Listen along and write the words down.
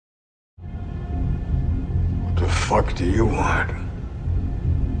fuck do you want?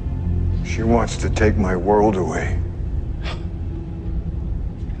 She wants to take my world away.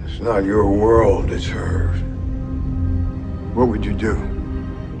 It's not your world, it's hers. What would you do?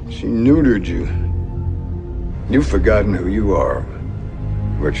 She neutered you. You've forgotten who you are,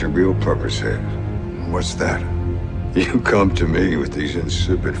 what your real purpose is. What's that? You come to me with these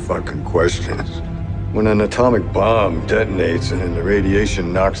insipid fucking questions. When an atomic bomb detonates and the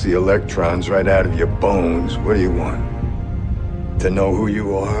radiation knocks the electrons right out of your bones, what do you want? To know who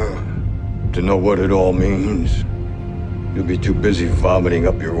you are? To know what it all means? You'll be too busy vomiting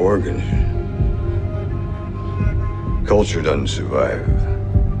up your organs. Culture doesn't survive.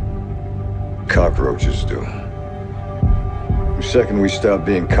 Cockroaches do. The second we stop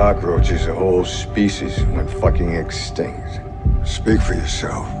being cockroaches, the whole species went fucking extinct. Speak for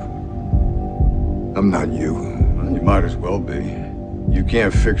yourself. I'm not you. You might as well be. You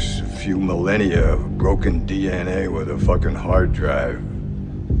can't fix a few millennia of broken DNA with a fucking hard drive.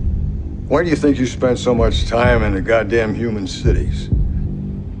 Why do you think you spend so much time in the goddamn human cities?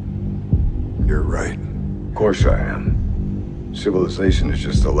 You're right. Of course I am. Civilization is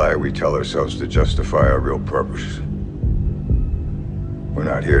just a lie we tell ourselves to justify our real purpose. We're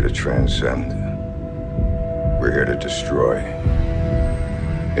not here to transcend. We're here to destroy.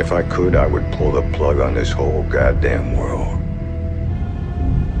 If I could, I would pull the plug on this whole goddamn world.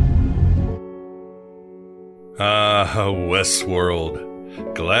 Ah,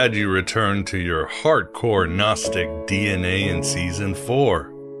 Westworld. Glad you returned to your hardcore Gnostic DNA in Season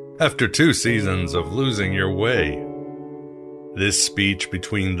 4, after 2 seasons of losing your way. This speech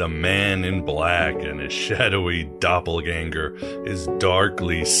between the man in black and his shadowy doppelganger is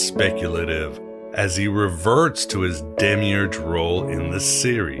darkly speculative as he reverts to his demiurge role in the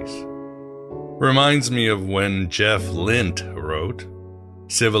series. Reminds me of when Jeff Lint wrote,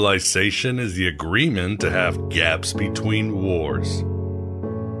 "Civilization is the agreement to have gaps between wars."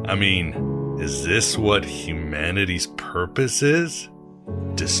 I mean, is this what humanity's purpose is?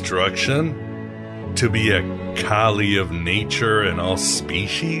 Destruction? To be a Cali of nature and all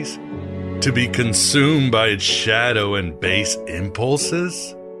species? To be consumed by its shadow and base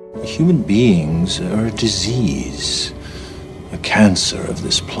impulses? Human beings are a disease, a cancer of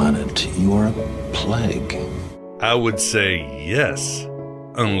this planet. You are a plague. I would say yes,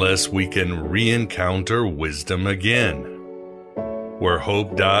 unless we can re-encounter wisdom again. Where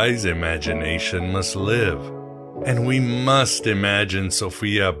hope dies, imagination must live. And we must imagine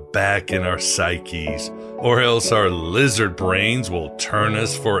Sophia back in our psyches, or else our lizard brains will turn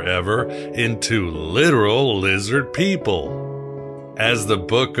us forever into literal lizard people. As the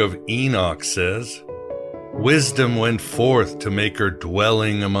book of Enoch says, wisdom went forth to make her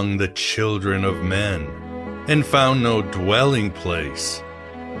dwelling among the children of men, and found no dwelling place.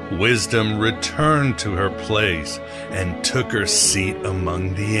 Wisdom returned to her place and took her seat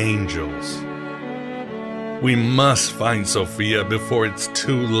among the angels. We must find Sophia before it's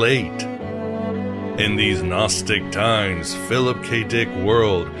too late. In these Gnostic times, Philip K. Dick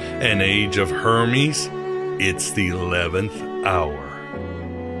world, an age of Hermes, it's the 11th hour.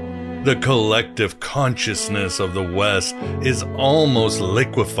 The collective consciousness of the West is almost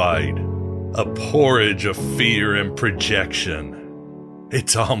liquefied, a porridge of fear and projection.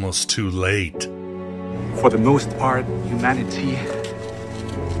 It's almost too late. For the most part, humanity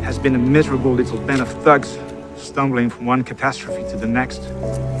has been a miserable little band of thugs stumbling from one catastrophe to the next.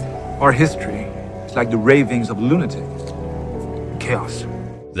 Our history is like the ravings of lunatics. Chaos.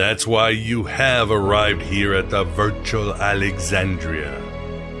 That's why you have arrived here at the virtual Alexandria.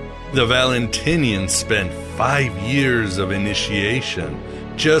 The Valentinians spent 5 years of initiation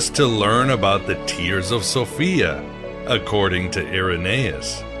just to learn about the tears of Sophia, according to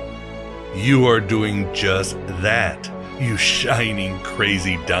Irenaeus. You are doing just that, you shining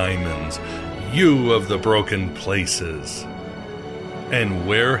crazy diamonds, you of the broken places. And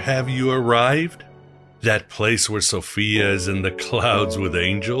where have you arrived? That place where Sophia is in the clouds with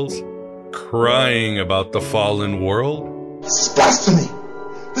angels, crying about the fallen world? This is blasphemy!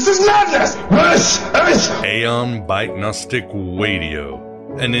 This is madness! Aeon by Gnostic Radio.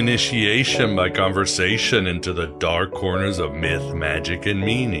 An initiation by conversation into the dark corners of myth, magic, and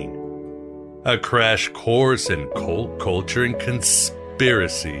meaning. A crash course in cult culture and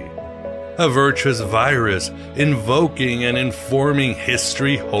conspiracy. A virtuous virus invoking and informing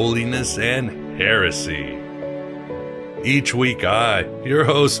history, holiness, and heresy. Each week I, your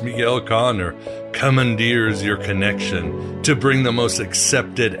host Miguel Connor, commandeers your connection to bring the most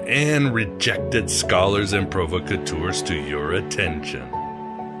accepted and rejected scholars and provocateurs to your attention.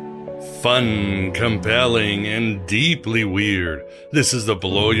 Fun, compelling, and deeply weird. This is the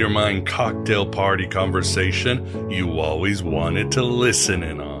blow-your-mind cocktail party conversation you always wanted to listen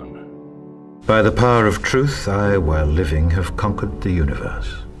in on. By the power of truth, I, while living, have conquered the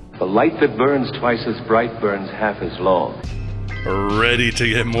universe. The light that burns twice as bright burns half as long. Ready to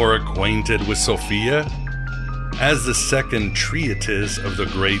get more acquainted with Sophia? As the second treatise of the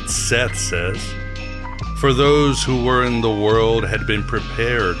great Seth says, for those who were in the world had been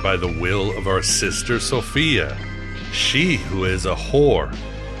prepared by the will of our sister Sophia, she who is a whore,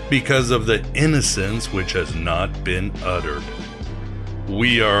 because of the innocence which has not been uttered.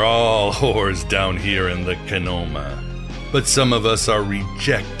 We are all whores down here in the Kenoma, but some of us are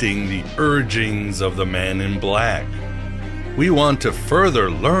rejecting the urgings of the man in black. We want to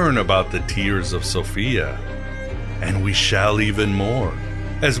further learn about the tears of Sophia, and we shall even more,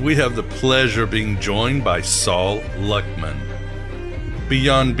 as we have the pleasure of being joined by Saul Luckman.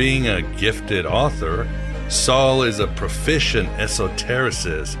 Beyond being a gifted author, Saul is a proficient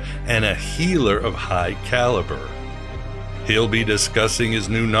esotericist and a healer of high caliber. He'll be discussing his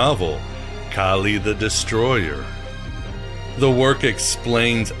new novel, Cali the Destroyer. The work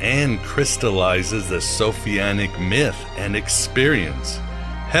explains and crystallizes the Sophianic myth and experience,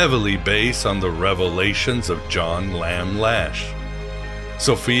 heavily based on the revelations of John Lamb Lash.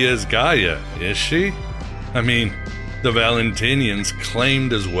 Sophia is Gaia, is she? I mean, the Valentinians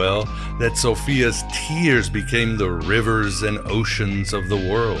claimed as well that Sophia's tears became the rivers and oceans of the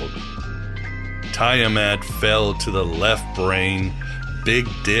world. Tiamat fell to the left brain, big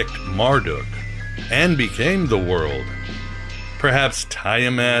dick Marduk, and became the world. Perhaps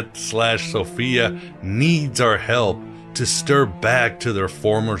Tiamat/Sophia needs our help to stir back to their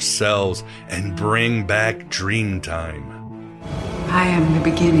former selves and bring back dream time. I am the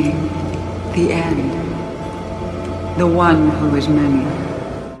beginning, the end, the one who is many.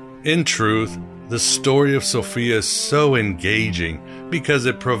 In truth, the story of Sophia is so engaging because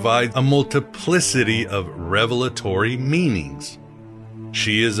it provides a multiplicity of revelatory meanings.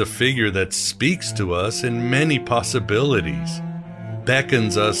 She is a figure that speaks to us in many possibilities,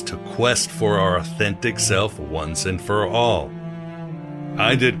 beckons us to quest for our authentic self once and for all.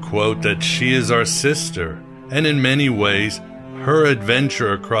 I did quote that she is our sister, and in many ways, her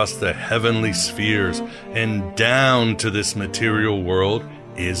adventure across the heavenly spheres and down to this material world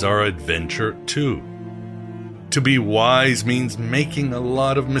is our adventure too. To be wise means making a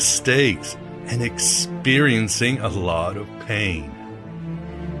lot of mistakes and experiencing a lot of pain.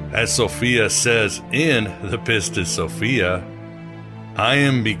 As Sophia says in the Pistis Sophia, I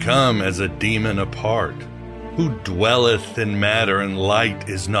am become as a demon apart, who dwelleth in matter and light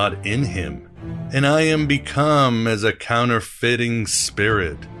is not in him. And I am become as a counterfeiting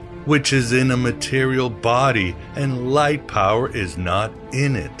spirit, which is in a material body, and light power is not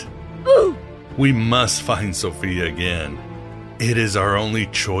in it. Ooh. We must find Sophia again. It is our only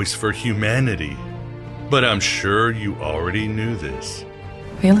choice for humanity. But I'm sure you already knew this.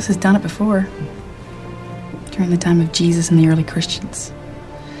 Valus has done it before. During the time of Jesus and the early Christians.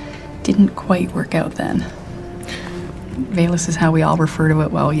 Didn't quite work out then. Valus is how we all refer to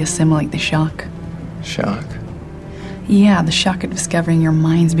it while we assimilate the shock. Shock? Yeah, the shock of discovering your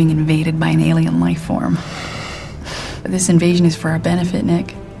mind's being invaded by an alien life form. But this invasion is for our benefit,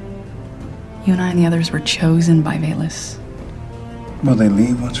 Nick. You and I and the others were chosen by Valus. Will they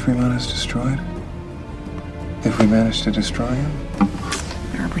leave once Fremont is destroyed? If we manage to destroy him?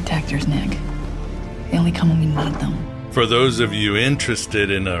 They're our protectors, Nick. They only come when we need them. For those of you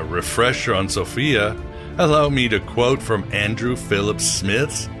interested in a refresher on Sophia, allow me to quote from Andrew Phillips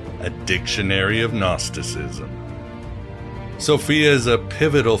Smith's A Dictionary of Gnosticism. Sophia is a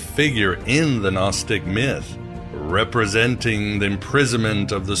pivotal figure in the Gnostic myth, representing the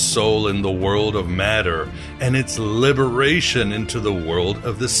imprisonment of the soul in the world of matter and its liberation into the world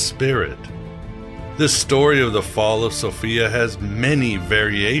of the spirit. The story of the fall of Sophia has many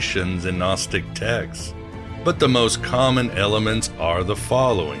variations in Gnostic texts, but the most common elements are the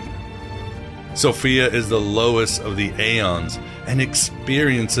following. Sophia is the lowest of the aeons and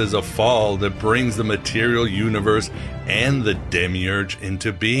experiences a fall that brings the material universe and the demiurge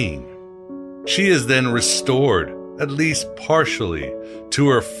into being. She is then restored, at least partially, to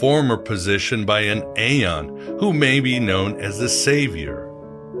her former position by an aeon who may be known as the Savior.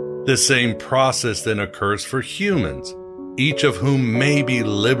 The same process then occurs for humans, each of whom may be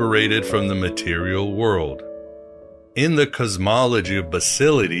liberated from the material world. In the cosmology of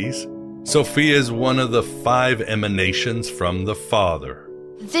Basilides, Sophia is one of the 5 emanations from the Father.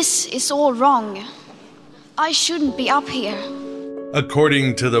 This is all wrong. I shouldn't be up here.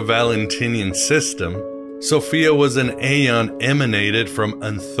 According to the Valentinian system, Sophia was an aeon emanated from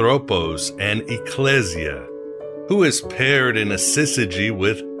Anthropos and Ecclesia, who is paired in a syzygy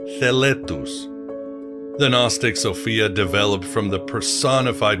with Theletus. The Gnostic Sophia developed from the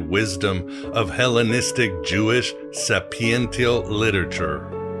personified wisdom of Hellenistic Jewish sapiential literature,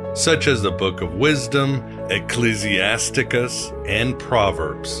 such as the Book of Wisdom, Ecclesiasticus, and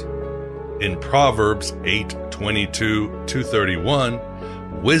Proverbs. In Proverbs 8:22-31,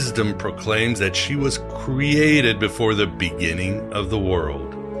 wisdom proclaims that she was created before the beginning of the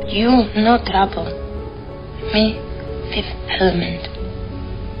world. You no trouble. Me, fifth element.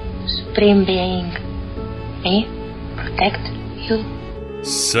 Supreme being. Me, protect you.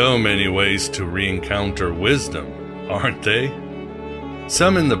 So many ways to re-encounter wisdom, aren't they?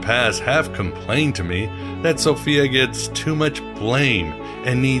 Some in the past have complained to me that Sophia gets too much blame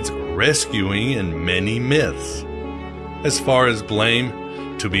and needs rescuing in many myths. As far as blame,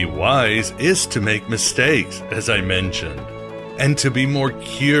 to be wise is to make mistakes, as I mentioned, and to be more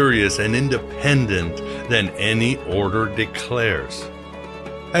curious and independent than any order declares.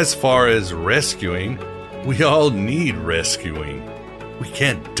 As far as rescuing, we all need rescuing. We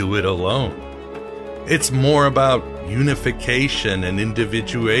can't do it alone. It's more about unification and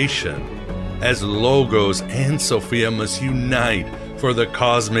individuation, as Logos and Sophia must unite for the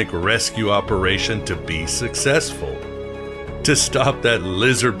cosmic rescue operation to be successful. To stop that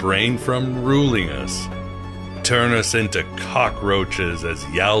lizard brain from ruling us. Turn us into cockroaches as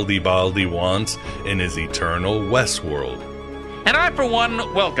Yaldi-Baldi wants in his eternal Westworld. And I, for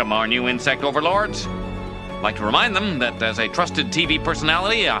one, welcome our new insect overlords. I'd like to remind them that as a trusted TV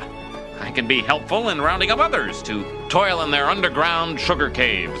personality, I can be helpful in rounding up others to toil in their underground sugar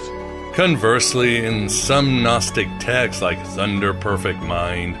caves. Conversely, in some Gnostic texts like Thunder Perfect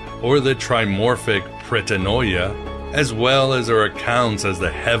Mind or the Trimorphic Pretanoia, as well as her accounts as the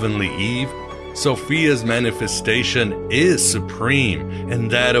Heavenly Eve, Sophia's manifestation is supreme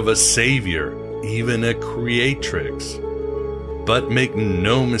and that of a savior, even a creatrix. But make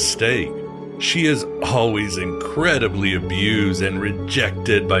no mistake, she is always incredibly abused and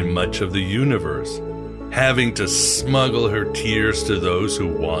rejected by much of the universe, having to smuggle her tears to those who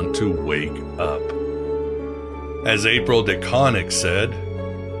want to wake up. As April DeConnick said,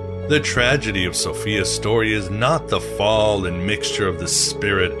 the tragedy of Sophia's story is not the fall and mixture of the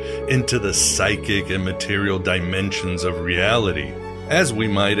spirit into the psychic and material dimensions of reality, as we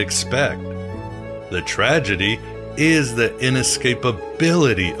might expect. The tragedy is the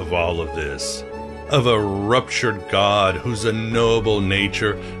inescapability of all of this, of a ruptured God whose unknowable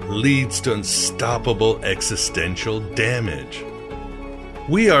nature leads to unstoppable existential damage.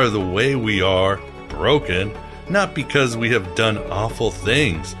 We are the way we are, broken, not because we have done awful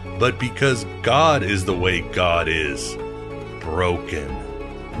things, but because God is the way God is, broken.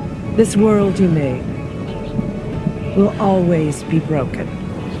 This world you made will always be broken.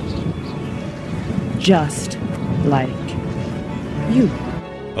 Just like you.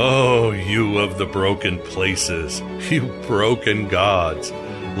 Oh, you of the broken places, you broken gods.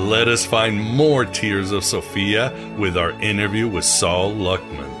 Let us find more tears of Sophia with our interview with Saul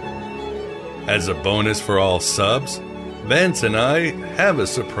Luckman. As a bonus for all subs, Vance and I have a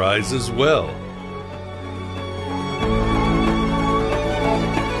surprise as well.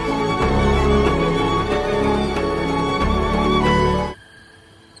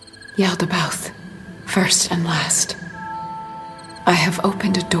 Yaldabaoth, first and last, I have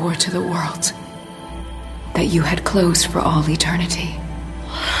opened a door to the world that you had closed for all eternity.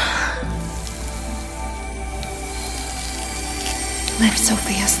 Lift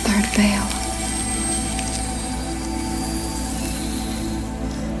Sophia's third veil.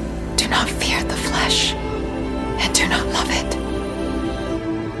 Do not fear the flesh, and do not love it.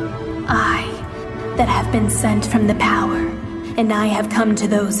 I, that have been sent from the power, and I have come to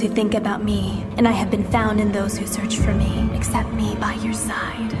those who think about me, and I have been found in those who search for me, accept me by your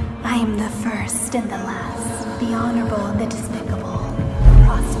side. I am the first and the last, the honorable and the despicable, the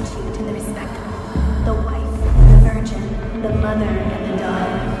prostitute and the respectable, the wife and the virgin, the mother and the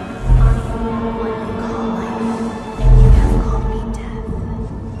daughter. I am the one you call life, and you have called me death.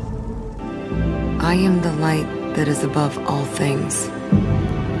 I am the light that is above all things.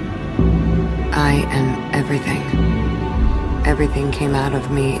 I am everything. Everything came out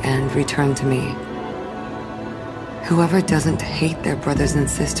of me and returned to me. Whoever doesn't hate their brothers and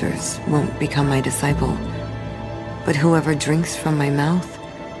sisters won't become my disciple. But whoever drinks from my mouth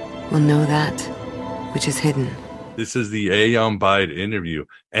will know that which is hidden. This is the Aeon Bide interview,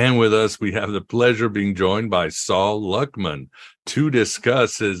 and with us we have the pleasure of being joined by Saul Luckman to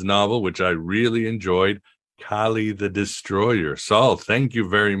discuss his novel, which I really enjoyed, Cali the Destroyer. Saul, thank you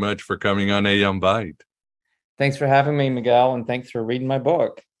very much for coming on Aeon Bide. Thanks for having me, Miguel, and thanks for reading my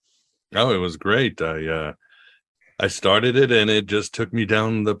book. Oh, it was great. I started it and it just took me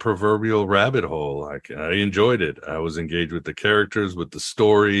down the proverbial rabbit hole. I enjoyed it. I was engaged with the characters, with the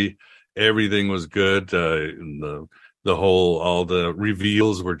story. Everything was good. All the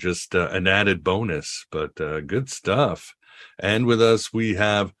reveals were just an added bonus, but good stuff. And with us, we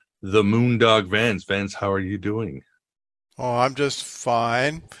have the Moondog Vance. Vance, how are you doing? Oh, I'm just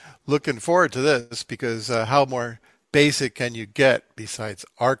fine. Looking forward to this because how more basic can you get besides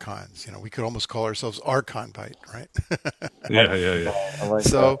Archons? We could almost call ourselves Archon Bite, right? Yeah. I like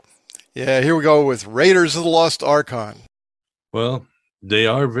so, yeah, here we go with Raiders of the Lost Archon. Well, they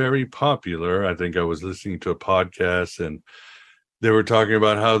are very popular. I think I was listening to a podcast and they were talking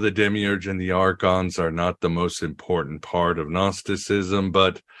about how the Demiurge and the Archons are not the most important part of Gnosticism,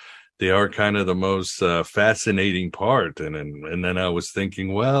 but they are kind of the most fascinating part. And then I was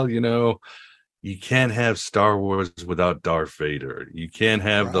thinking, well, you can't have Star Wars without Darth Vader. You can't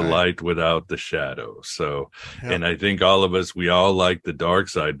have the light without the shadow. So, and I think all of us, we all like the dark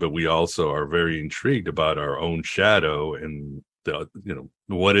side, but we also are very intrigued about our own shadow and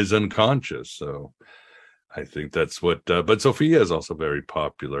what is unconscious. So I think that's what, but Sophia is also very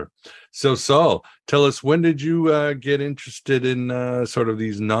popular. So Saul, tell us, when did you get interested in sort of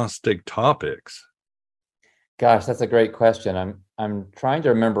these Gnostic topics? Gosh, that's a great question. I'm trying to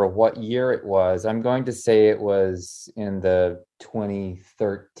remember what year it was. I'm going to say it was in the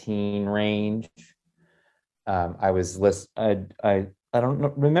 2013 range. I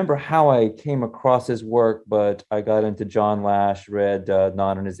don't remember how I came across his work, but I got into John Lash, read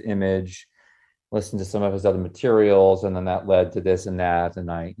Not in His Image, listened to some of his other materials, and then that led to this and that. And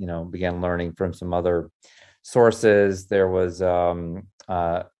I, began learning from some other sources. There was an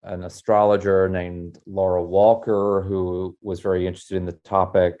astrologer named Laura Walker who was very interested in the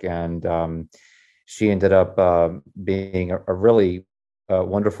topic, and she ended up being a really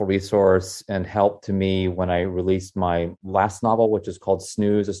wonderful resource and help to me when I released my last novel, which is called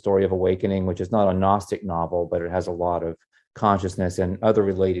Snooze, A Story of Awakening, which is not a Gnostic novel, but it has a lot of consciousness and other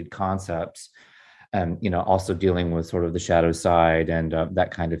related concepts. And, also dealing with sort of the shadow side and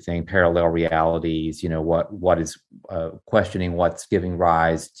that kind of thing, parallel realities, what is questioning what's giving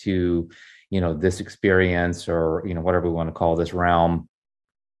rise to, this experience or, whatever we want to call this realm.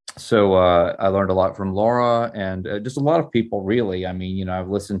 So I learned a lot from Laura and just a lot of people, really. I mean, I've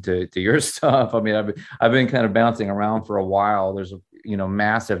listened to your stuff. I mean, I've been kind of bouncing around for a while. There's a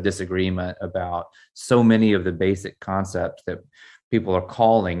massive disagreement about so many of the basic concepts that people are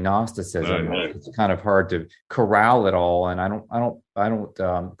calling Gnosticism. Right. It's kind of hard to corral it all, and I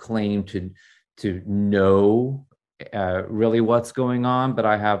don't claim to know really what's going on, but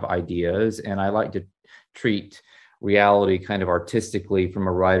I have ideas, and I like to treat reality kind of artistically from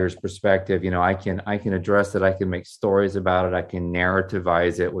a writer's perspective. I can address it. I can make stories about it. I can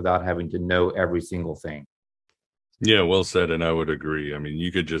narrativize it without having to know every single thing. Yeah, well said, and I would agree. I mean,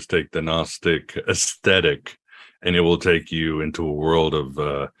 you could just take the Gnostic aesthetic and it will take you into a world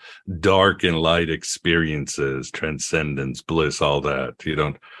of dark and light experiences, transcendence, bliss, all that.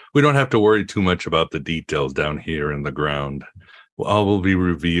 We don't have to worry too much about the details down here in the ground. All will be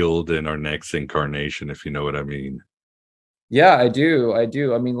revealed in our next incarnation, if you know what I mean. Yeah, I do. I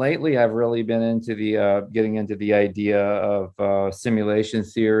mean, lately I've really been into the getting into the idea of simulation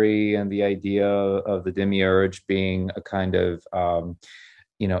theory and the idea of the demiurge being a kind of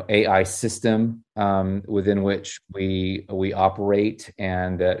AI system within which we operate,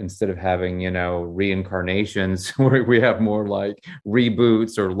 and instead of having reincarnations, where we have more like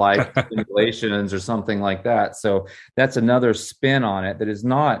reboots or life simulations or something like that. So that's another spin on it that is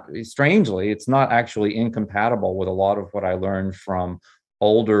not, strangely, it's not actually incompatible with a lot of what I learned from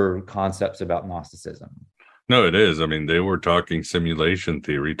older concepts about Gnosticism. No, it is. I mean, they were talking simulation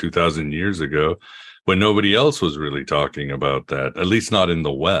theory 2,000 years ago, when nobody else was really talking about that, at least not in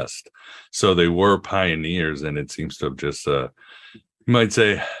the West. So they were pioneers, and it seems to have just, you might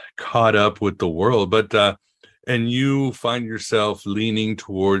say, caught up with the world. But, and you find yourself leaning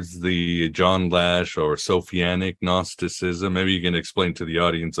towards the John Lash or Sophianic Gnosticism. Maybe you can explain to the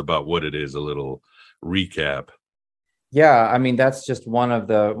audience about what it is, a little recap. Yeah, I mean, that's just one of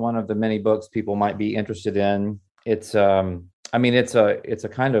the many books people might be interested in. It's it's a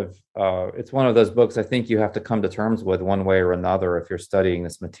kind of it's one of those books I think you have to come to terms with one way or another if you're studying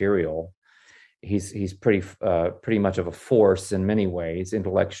this material. He's pretty much of a force in many ways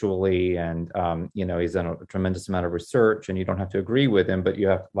intellectually, and he's done a tremendous amount of research, and you don't have to agree with him, but you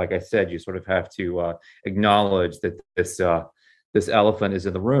have, like I said, you sort of have to acknowledge that this elephant is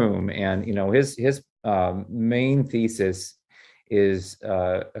in the room. And his main thesis is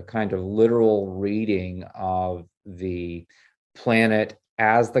a kind of literal reading of the planet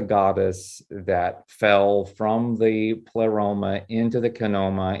as the goddess that fell from the pleroma into the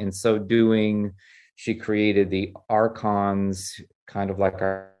canoma. In so doing, she created the Archons, kind of like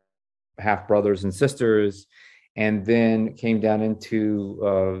our half brothers and sisters, and then came down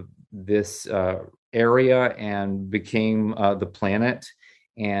into this area and became the planet,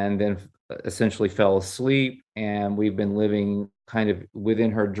 and then essentially fell asleep. And we've been living kind of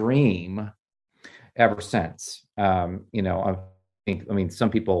within her dream ever since. Some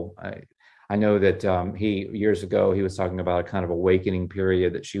people, I know that he years ago he was talking about a kind of awakening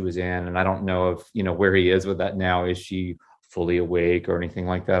period that she was in, and I don't know if where he is with that now. Is she fully awake or anything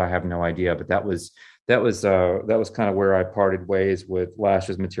like that? I have no idea. But that was kind of where I parted ways with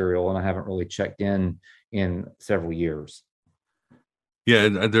Lash's material, and I haven't really checked in several years.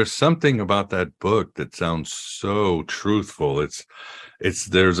 Yeah, there's something about that book that sounds so truthful.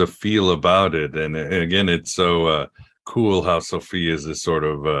 There's a feel about it, and again, it's so cool how Sophia is this sort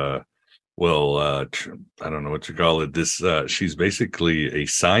of I don't know what you call it. She's basically a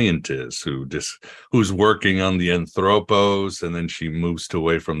scientist who's working on the anthropos, and then she moves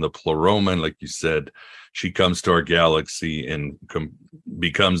away from the pleroma, and like you said, she comes to our galaxy and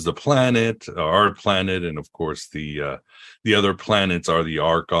becomes the planet, our planet, and of course the other planets are the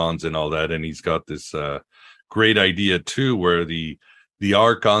Archons and all that. And he's got this great idea too, where the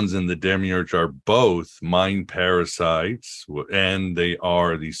Archons and the Demiurge are both mind parasites, and they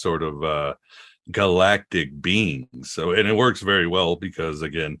are these sort of galactic beings. So, and it works very well because,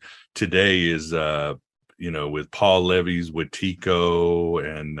 again, today is with Paul Levy's Wetiko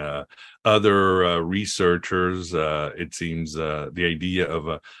and other researchers, it seems the idea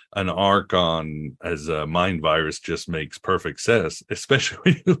of an Archon as a mind virus just makes perfect sense, especially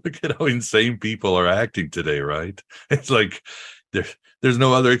when you look at how insane people are acting today, right? It's like there's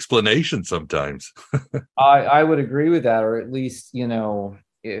no other explanation sometimes. I would agree with that, or at least,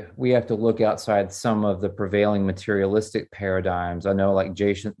 we have to look outside some of the prevailing materialistic paradigms. I know, like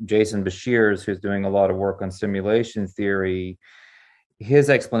Jason Bashir's, who's doing a lot of work on simulation theory,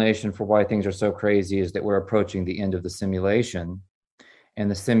 his explanation for why things are so crazy is that we're approaching the end of the simulation, and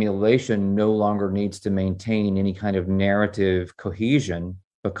the simulation no longer needs to maintain any kind of narrative cohesion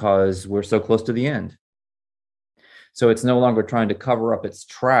because we're so close to the end. So it's no longer trying to cover up its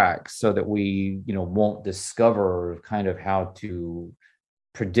tracks so that we, won't discover kind of how to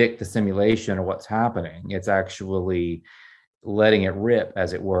predict the simulation or what's happening. It's actually letting it rip,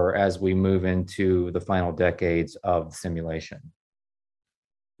 as it were, as we move into the final decades of the simulation.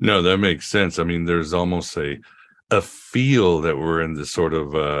 No, that makes sense. I mean, there's almost a feel that we're in this sort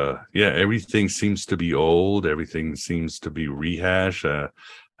of everything seems to be old, everything seems to be rehash.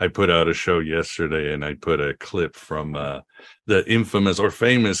 I put out a show yesterday, and I put a clip from the infamous or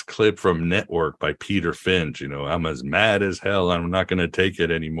famous clip from Network by Peter Finch. I'm as mad as hell. I'm not going to take it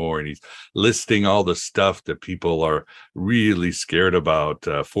anymore. And he's listing all the stuff that people are really scared about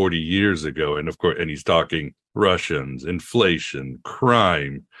 40 years ago. And of course, and he's talking Russians, inflation,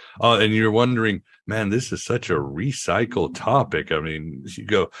 crime. And you're wondering, man, this is such a recycled topic. I mean, you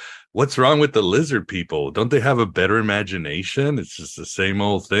go, what's wrong with the lizard people? Don't they have a better imagination? It's just the same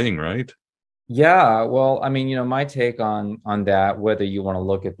old thing, right? Yeah, well, I mean, my take on that, whether you want to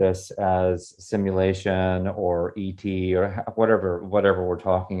look at this as simulation or ET or whatever we're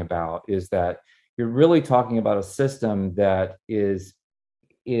talking about, is that you're really talking about a system that is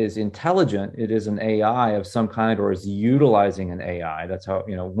intelligent. It is an AI of some kind, or is utilizing an AI. That's how,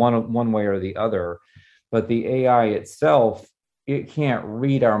 one way or the other. But the AI itself, it can't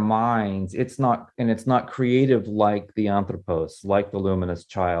read our minds. It's not creative like the Anthropos, like the luminous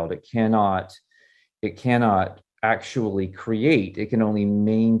child. It cannot actually create. It can only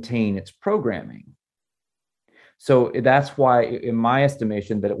maintain its programming. So that's why, in my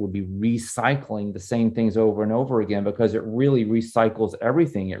estimation, that it would be recycling the same things over and over again, because it really recycles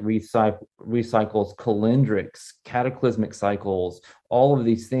everything. It recycles calendrics, cataclysmic cycles. All of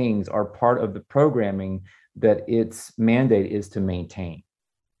these things are part of the programming that its mandate is to maintain.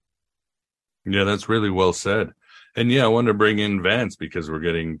 Yeah, that's really well said. And yeah, I want to bring in Vance because we're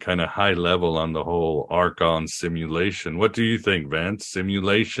getting kind of high level on the whole Archon simulation. What do you think, Vance?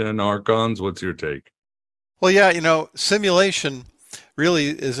 Simulation, Archons? What's your take? Well, yeah, simulation really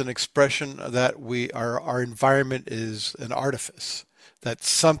is an expression that our environment is an artifice, that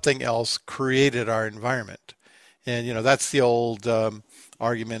something else created our environment. And, that's the old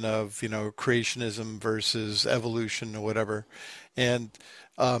argument of, creationism versus evolution or whatever. And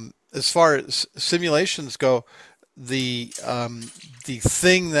as far as simulations go, the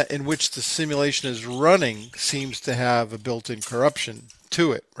thing that in which the simulation is running seems to have a built-in corruption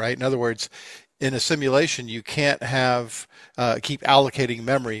to it, right? In other words, in a simulation, you can't have keep allocating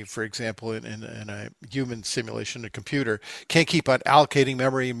memory. For example, in a human simulation, a computer can't keep on allocating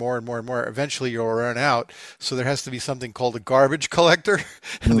memory more and more and more. Eventually, you'll run out. So there has to be something called a garbage collector,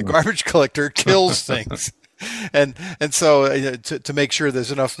 and the garbage collector kills things. And so to make sure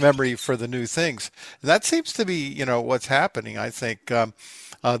there's enough memory for the new things, and that seems to be what's happening. I think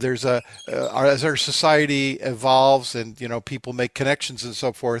there's as our society evolves and people make connections and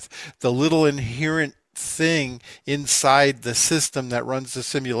so forth, the little inherent thing inside the system that runs the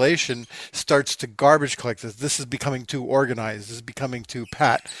simulation starts to garbage collect this. This is becoming too organized. This is becoming too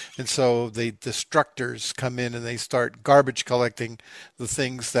pat. And so the destructors come in and they start garbage collecting the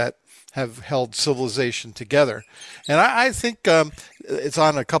things that have held civilization together. And I think it's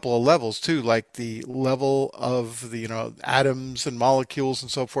on a couple of levels too, like the level of the atoms and molecules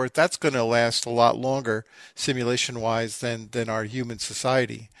and so forth. That's going to last a lot longer simulation wise than our human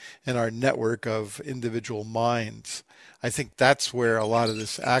society and our network of individual minds. I think that's where a lot of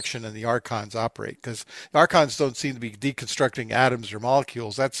this action and the Archons operate, because the Archons don't seem to be deconstructing atoms or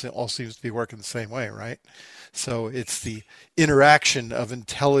molecules. That all seems to be working the same way, right? So it's the interaction of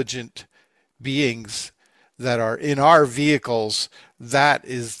intelligent beings that are in our vehicles. That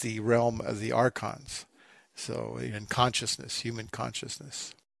is the realm of the Archons. So in consciousness, human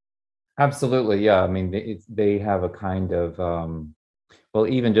consciousness. Absolutely, yeah. I mean, they have a kind of, well,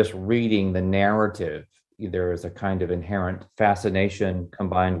 even just reading the narrative, there is a kind of inherent fascination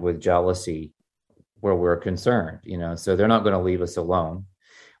combined with jealousy where we're concerned, so they're not going to leave us alone.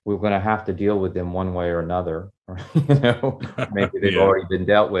 We're going to have to deal with them one way or another, or, maybe they've already been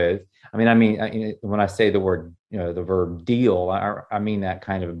dealt with. I mean, when I say the word, the verb deal, I mean that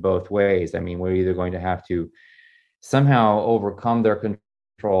kind of in both ways. I mean, we're either going to have to somehow overcome their control,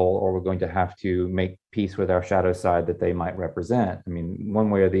 or we're going to have to make peace with our shadow side that they might represent. I mean, one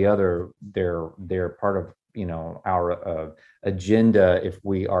way or the other, they're part of, our agenda if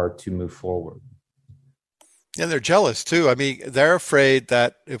we are to move forward. And they're jealous too. I mean, they're afraid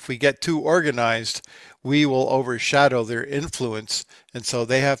that if we get too organized, we will overshadow their influence. And so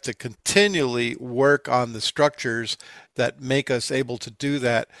they have to continually work on the structures that make us able to do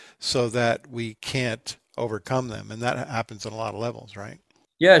that so that we can't overcome them. And that happens on a lot of levels, right?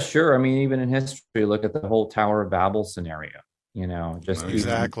 Yeah, sure. I mean, even in history, look at the whole Tower of Babel scenario, just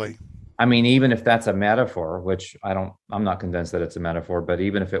exactly. I mean, even if that's a metaphor, which I'm not convinced that it's a metaphor, but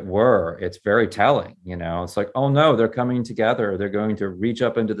even if it were, it's very telling, it's like, oh no, they're coming together. They're going to reach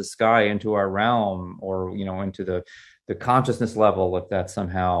up into the sky, into our realm, or, into the consciousness level, if that's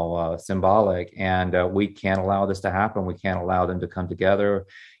somehow symbolic. And we can't allow this to happen. We can't allow them to come together.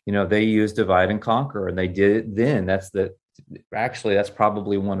 They use divide and conquer, and they did it then. That's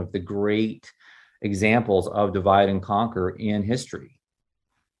probably one of the great examples of divide and conquer in history.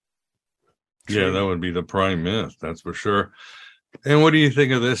 Yeah, that would be the prime myth, that's for sure. And what do you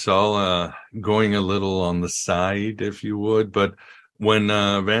think of this all going a little on the side, if you would? But when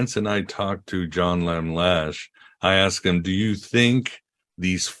Vance and I talked to John Lash, I asked him, do you think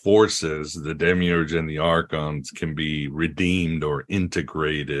these forces, the Demiurge and the Archons, can be redeemed or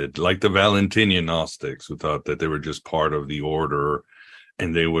integrated, like the Valentinian Gnostics, who thought that they were just part of the order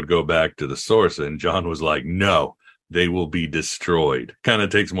and they would go back to the source? And John was like, no, they will be destroyed. Kind of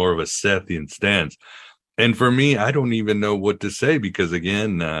takes more of a Sethian stance. And for me, I don't even know what to say, because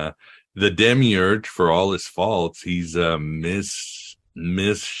again, the Demiurge, for all his faults, he's a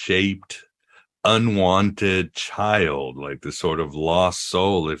misshaped, unwanted child, like the sort of lost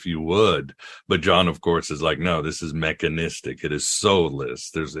soul, if you would. But John, of course, is like, no, this is mechanistic. It is soulless.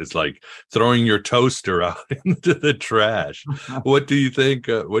 It's like throwing your toaster out into the trash. What do you think?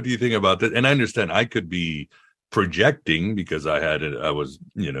 What do you think about that? And I understand I could be projecting, because I was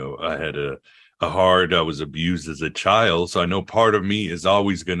abused as a child. So I know part of me is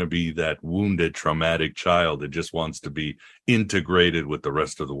always going to be that wounded, traumatic child that just wants to be integrated with the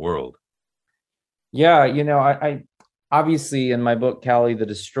rest of the world. Yeah, I obviously in my book, Cali the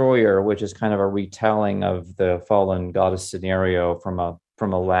Destroyer, which is kind of a retelling of the fallen goddess scenario from a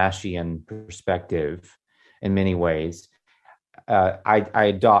Lashian perspective in many ways, I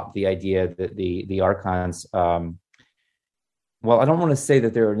adopt the idea that the Archons, well, I don't want to say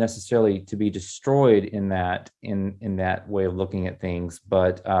that they're necessarily to be destroyed in that way of looking at things,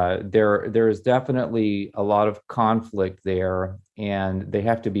 but there is definitely a lot of conflict there, and they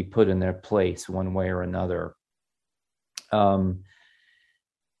have to be put in their place one way or another.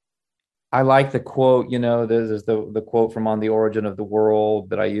 I like the quote, there's the quote from On the Origin of the World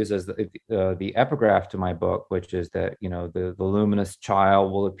that I use as the epigraph to my book, which is that, the luminous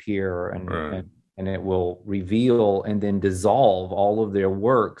child will appear and it will reveal and then dissolve all of their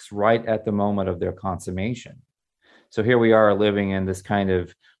works right at the moment of their consummation. So here we are living in this kind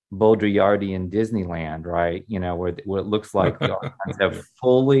of Baudrillardian Disneyland, right? Where it looks like the Archons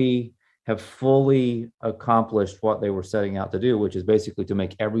have fully accomplished what they were setting out to do, which is basically to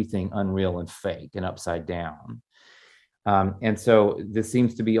make everything unreal and fake and upside down. And so this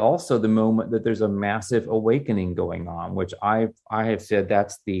seems to be also the moment that there's a massive awakening going on, which I have said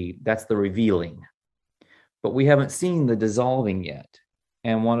that's the revealing, but we haven't seen the dissolving yet.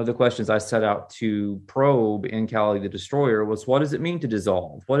 And one of the questions I set out to probe in Cali the Destroyer was, what does it mean to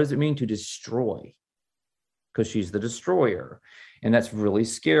dissolve? What does it mean to destroy? Because she's the destroyer. And that's really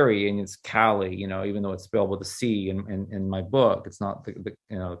scary. And it's Cali, even though it's spelled with a C in my book, it's not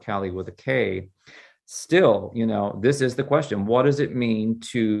the Cali with a K. Still, this is the question. What does it mean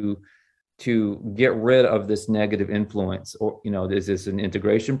to get rid of this negative influence? Or, is this an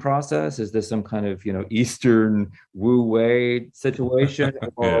integration process? Is this some kind of, Eastern Wu Wei situation?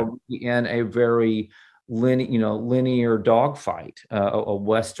 Or in a very linear dogfight, a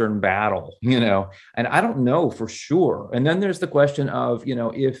Western battle, and I don't know for sure. And then there's the question of,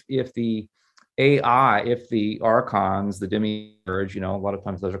 if the AI, if the Archons, the demiurge, a lot of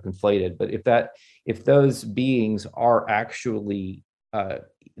times those are conflated, but if those beings are actually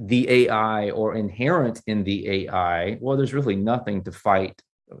the AI or inherent in the AI, well, there's really nothing to fight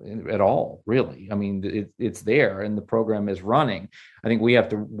at all, really. I mean, it's there and the program is running. I think we have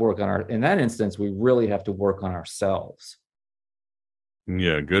to work on in that instance, we really have to work on ourselves.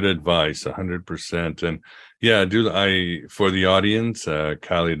 Yeah, good advice, 100%. And yeah, for the audience,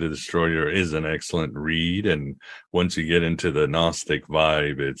 Cali the Destroyer is an excellent read. And once you get into the Gnostic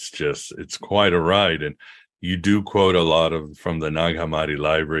vibe, it's quite a ride. And you do quote a lot from the Nag Hammadi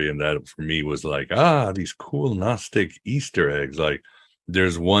library. And that for me was like, these cool Gnostic Easter eggs. Like,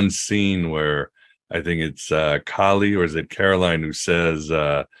 there's one scene where I think it's Cali, or is it Caroline, who says,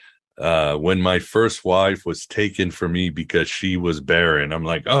 when my first wife was taken from me because she was barren. I'm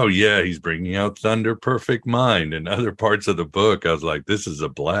like, oh yeah, he's bringing out Thunder Perfect Mind. And other parts of the book, I was like, this is a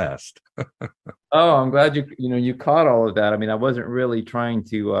blast. Oh, I'm glad you caught all of that. I mean, I wasn't really trying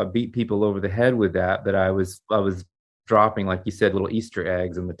to beat people over the head with that, but I was dropping, like you said, little Easter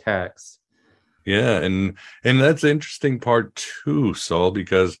eggs in the text. Yeah, and that's the interesting part too, Saul,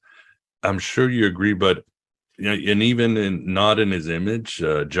 because I'm sure you agree, but and even not in his image,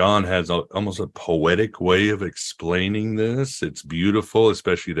 John has almost a poetic way of explaining this. It's beautiful,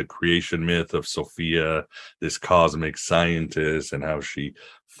 especially the creation myth of Sophia, this cosmic scientist, and how she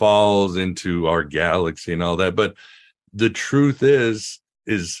falls into our galaxy and all that. But the truth is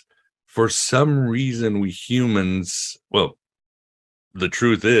for some reason we humans, the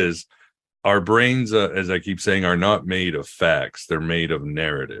truth is, our brains, as I keep saying, are not made of facts. They're made of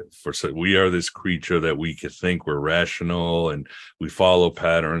narrative. So we are this creature that we could think we're rational and we follow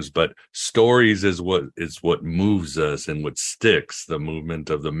patterns, but stories is what moves us and what sticks, the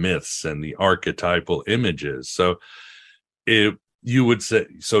movement of the myths and the archetypal images. So you would say,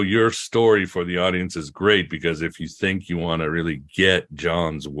 so your story for the audience is great, because if you think you want to really get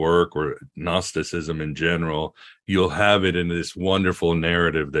John's work or Gnosticism in general, you'll have it in this wonderful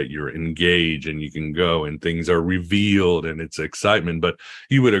narrative that you're engaged and you can go and things are revealed and it's excitement. But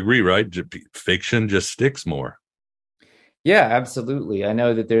you would agree, right? Fiction just sticks more. Yeah, absolutely. I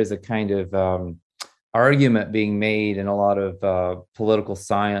know that there's a kind of argument being made in a lot of political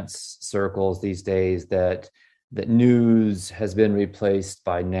science circles these days that news has been replaced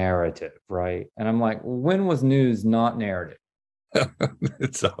by narrative, right? And I'm like, when was news not narrative?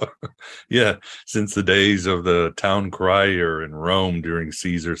 Since the days of the town crier in Rome during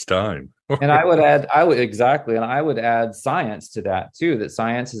Caesar's time. And I would add science to that too, that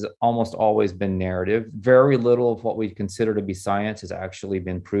science has almost always been narrative. Very little of what we consider to be science has actually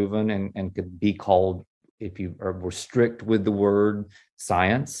been proven and could be called, if you were strict with the word,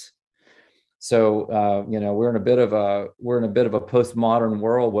 science. So we're in a bit of a postmodern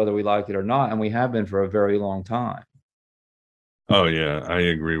world, whether we like it or not, and we have been for a very long time. Oh yeah, I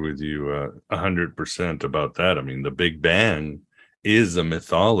agree with you 100% about that. I mean, the Big Bang is a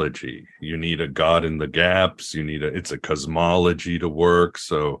mythology. You need a God in the gaps. It's a cosmology to work.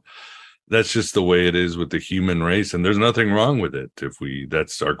 So that's just the way it is with the human race, and there's nothing wrong with it.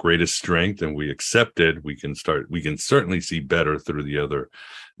 That's our greatest strength, and we accept it, we can certainly see better through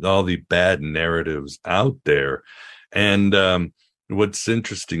all the bad narratives out there. And What's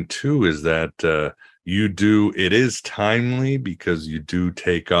interesting too is that it is timely because you do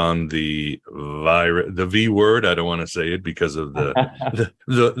take on the V word. I don't want to say it because of the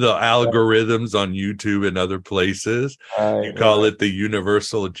the algorithms on YouTube and other places. You call it the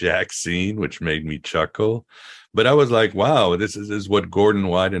universal Jackson, which made me chuckle. But I was like, wow, this is what Gordon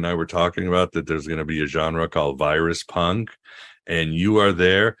White and I were talking about, that there's going to be a genre called virus punk, and you are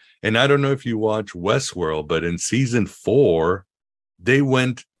there. And I don't know if you watch Westworld, but in season 4, they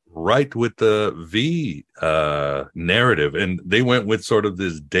went right with the V narrative, and they went with sort of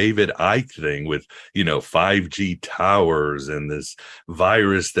this David Icke thing with, 5G towers and this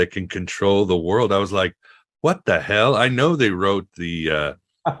virus that can control the world. I was like, what the hell? I know they wrote the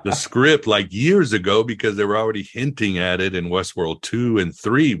script like years ago because they were already hinting at it in Westworld 2 and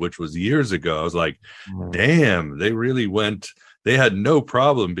 3, which was years ago. I was like, damn, they really they had no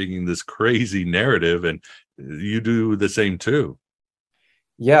problem being this crazy narrative, and you do the same too.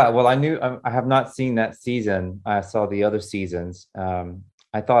 Yeah, well, I have not seen that season. I saw the other seasons.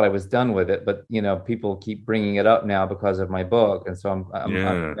 I thought I was done with it, but people keep bringing it up now because of my book, and so I'm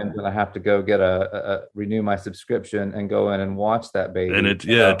going to have to go get renew my subscription and go in and watch that baby. And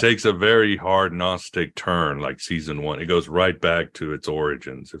it takes a very hard Gnostic turn, like season 1. It goes right back to its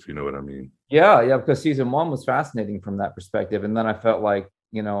origins, if you know what I mean. Yeah, because season 1 was fascinating from that perspective, and then I felt like,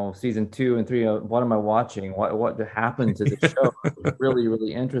 season 2 and 3, what am I watching? What happened to the show? It was really,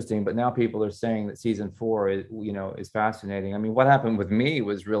 really interesting. But now people are saying that season 4 is fascinating. I mean, what happened with me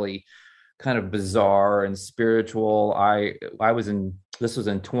was really kind of bizarre and spiritual. This was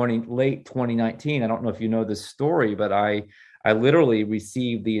in late 2019. I don't know if you know this story, but I literally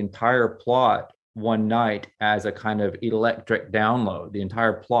received the entire plot one night as a kind of electric download, the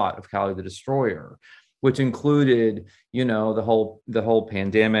entire plot of Cali the Destroyer, which included, the whole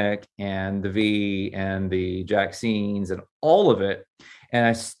pandemic and the V and the Jacksons and all of it. And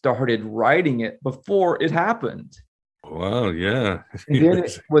I started writing it before it happened. Wow, yeah. And then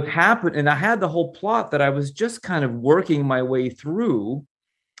it would happen, and I had the whole plot that I was just kind of working my way through.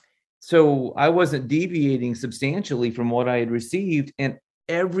 So I wasn't deviating substantially from what I had received, and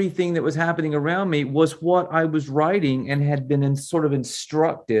everything that was happening around me was what I was writing and had been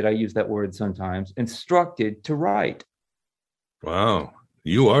instructed. I use that word sometimes, instructed to write. Wow.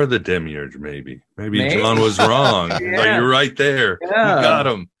 You are the demiurge, maybe. Maybe John was wrong. Yeah. But you're right there. Yeah. You got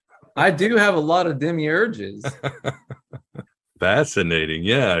him. I do have a lot of demiurges. Fascinating.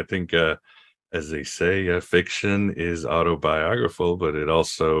 Yeah, I think, as they say, fiction is autobiographical, but it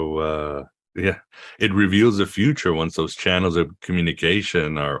also... it reveals the future once those channels of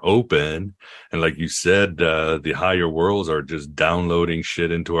communication are open. And like you said, the higher worlds are just downloading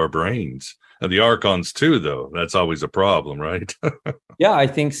shit into our brains. And the Archons too, though. That's always a problem, right? Yeah, I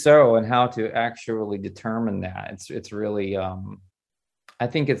think so. And how to actually determine that. It's really, I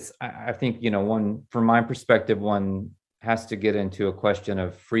think one, from my perspective, one has to get into a question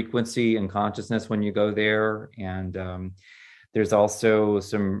of frequency and consciousness when you go there. And, there's also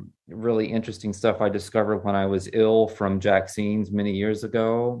some really interesting stuff I discovered when I was ill from Jacksons many years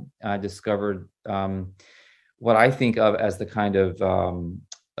ago. I discovered what I think of as the kind of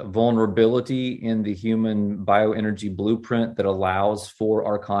vulnerability in the human bioenergy blueprint that allows for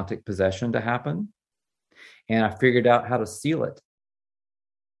archontic possession to happen. And I figured out how to seal it.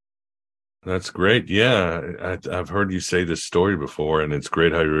 That's great. Yeah, I've heard you say this story before, and it's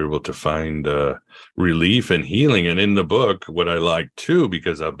great how you're able to find relief and healing. And in the book, what I like too,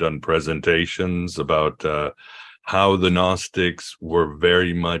 because I've done presentations about how the Gnostics were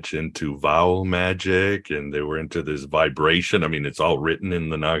very much into vowel magic, and they were into this vibration. I mean, it's all written in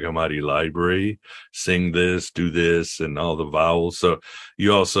the Nag Hammadi library. Sing this, do this, and all the vowels. So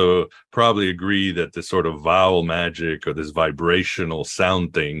you also probably agree that this sort of vowel magic or this vibrational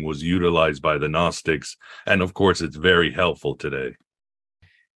sound thing was utilized by the Gnostics. And of course, it's very helpful today.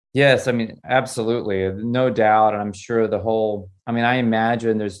 Yes, I mean, absolutely, no doubt. And I'm sure I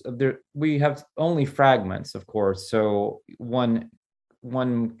imagine we have only fragments, of course. So one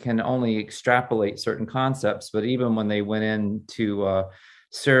can only extrapolate certain concepts, but even when they went into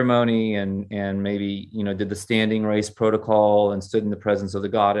ceremony and maybe, did the standing race protocol and stood in the presence of the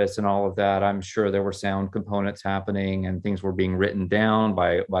goddess and all of that, I'm sure there were sound components happening and things were being written down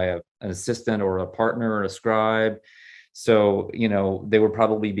by an assistant or a partner or a scribe. So, they were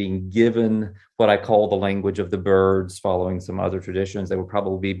probably being given what I call the language of the birds, following some other traditions. They were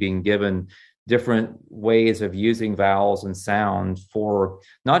probably being given different ways of using vowels and sound for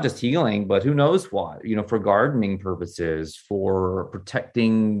not just healing, but who knows what, for gardening purposes, for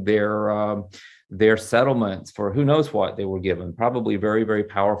protecting their settlements, for who knows what they were given. Probably very, very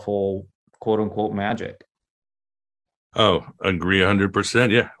powerful, quote unquote, magic. Oh, agree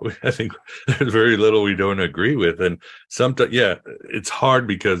 100%. Yeah, I think there's very little we don't agree with, and sometimes, yeah, it's hard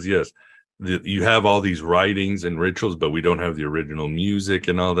because yes, you have all these writings and rituals, but we don't have the original music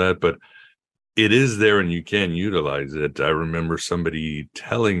and all that. But it is there, and you can utilize it. I remember somebody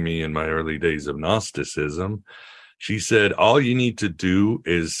telling me in my early days of Gnosticism, she said, all you need to do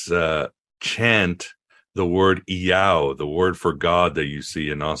is chant the word Iao, the word for God that you see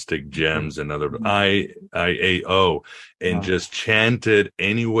in Gnostic gems and other IAO, and just chant it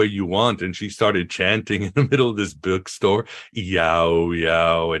any way you want. And she started chanting in the middle of this bookstore, Iao,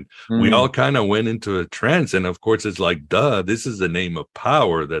 Iao. And we all kind of went into a trance. And of course, it's like, duh, this is the name of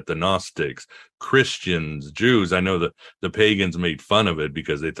power that the Gnostics, Christians, Jews, I know that the pagans made fun of it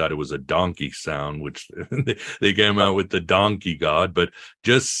because they thought it was a donkey sound, which they came out with the donkey god. But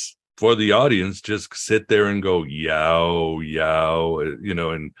just for the audience, just sit there and go, yow, yow,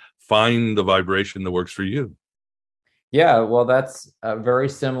 and find the vibration that works for you. Yeah, well, that's very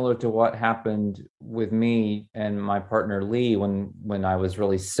similar to what happened with me and my partner Lee when I was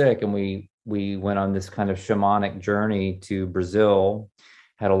really sick, and we went on this kind of shamanic journey to Brazil.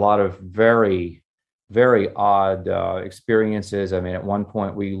 Had a lot of very, very odd experiences. I mean, at one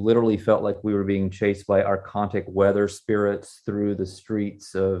point, we literally felt like we were being chased by archontic weather spirits through the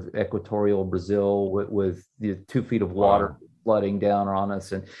streets of equatorial Brazil with the 2 feet of water flooding down on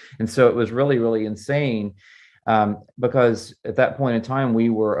us, and so it was really, really insane. Because at that point in time, we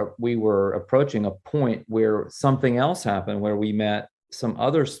were approaching a point where something else happened, where we met some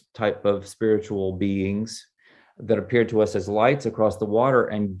other type of spiritual beings that appeared to us as lights across the water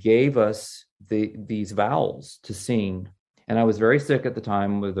and gave us these vowels to sing. And I was very sick at the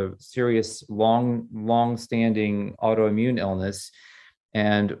time with a serious, long-standing autoimmune illness.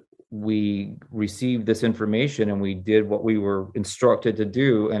 And we received this information and we did what we were instructed to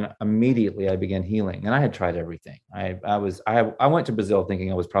do. And immediately I began healing. And I had tried everything. I went to Brazil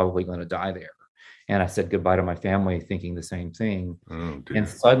thinking I was probably going to die there. And I said goodbye to my family thinking the same thing. Oh, and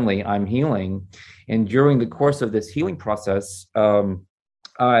suddenly I'm healing. And during the course of this healing process,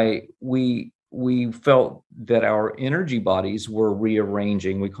 we felt that our energy bodies were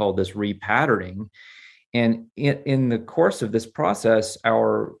rearranging. We call this repatterning. And in the course of this process,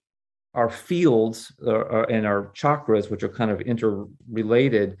 our fields and our chakras, which are kind of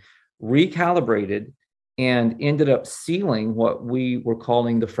interrelated, recalibrated and ended up sealing what we were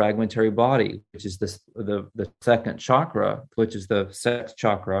calling the fragmentary body, which is the second chakra, which is the sex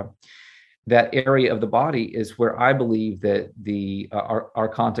chakra. That area of the body is where I believe that the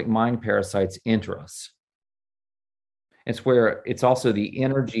archontic mind parasites enter us. It's where it's also the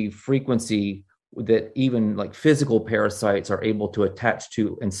energy frequency that even like physical parasites are able to attach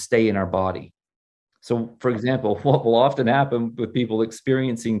to and stay in our body. So, for example, what will often happen with people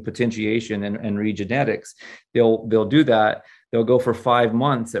experiencing potentiation and regenetics, they'll do that. They'll go for 5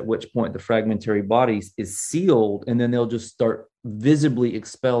 months, at which point the fragmentary body is sealed, and then they'll just start visibly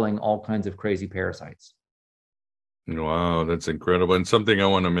expelling all kinds of crazy parasites. Wow, that's incredible. And something I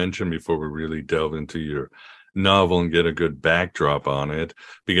want to mention before we really delve into your novel and get a good backdrop on it,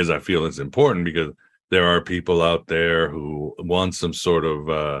 because I feel it's important, because there are people out there who want some sort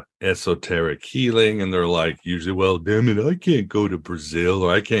of esoteric healing, and they're like, usually, well, damn it, I can't go to Brazil,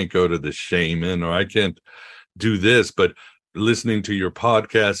 or I can't go to the shaman, or I can't do this. But listening to your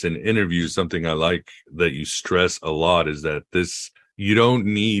podcast and interviews, something I like that you stress a lot is that you don't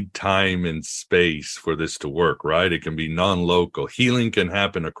need time and space for this to work, right? It can be non-local. Healing can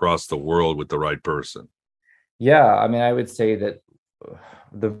happen across the world with the right person. Yeah, I mean, I would say that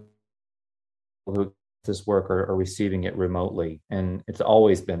the people who this work are receiving it remotely, and it's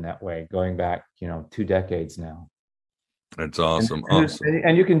always been that way, going back 2 decades now. That's awesome.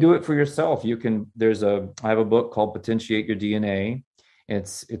 And you can do it for yourself. I have a book called Potentiate Your DNA.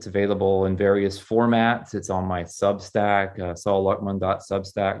 It's available in various formats. It's on my Substack,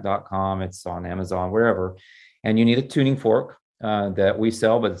 saulluckman.substack.com. It's on Amazon, wherever. And you need a tuning fork that we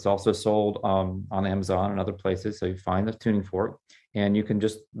sell, but it's also sold on Amazon and other places. So you find the tuning fork, and you can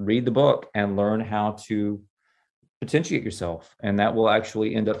just read the book and learn how to potentiate yourself. And that will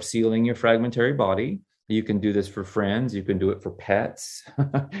actually end up sealing your fragmentary body. You can do this for friends. You can do it for pets.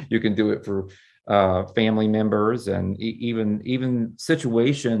 You can do it for family members, and even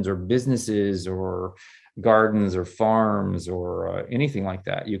situations or businesses or gardens or farms or anything like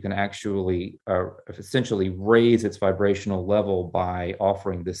that. You can actually essentially raise its vibrational level by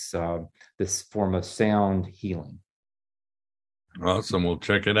offering this form of sound healing. Awesome. We'll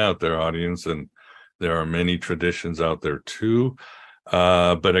check it out there, audience. And there are many traditions out there too.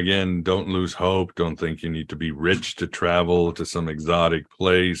 But again, don't lose hope. Don't think you need to be rich to travel to some exotic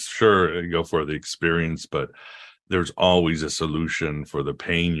place. Sure, go for the experience, but there's always a solution for the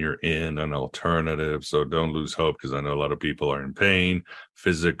pain you're in, an alternative. So don't lose hope, because I know a lot of people are in pain,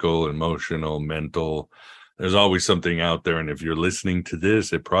 physical, emotional, mental. There's always something out there. And if you're listening to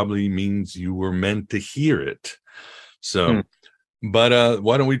this, it probably means you were meant to hear it. So, but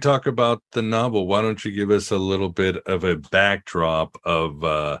why don't we talk about the novel? Why don't you give us a little bit of a backdrop of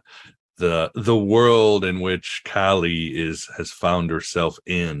the world in which Cali has found herself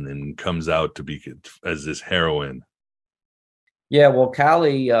in and comes out to be as this heroine? Yeah, well,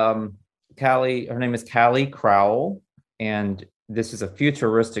 Cali, her name is Cali Crowell, and this is a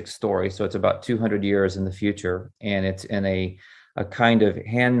futuristic story. So it's about 200 years in the future, and it's in a kind of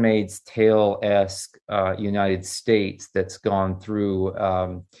Handmaid's Tale-esque United States that's gone through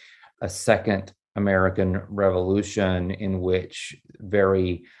a second American Revolution, in which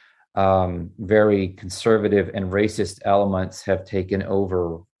very conservative and racist elements have taken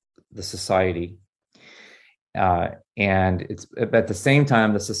over the society. And it's at the same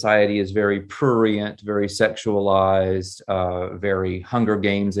time, the society is very prurient, very sexualized, very Hunger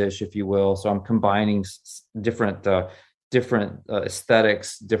Games-ish, if you will. So I'm combining different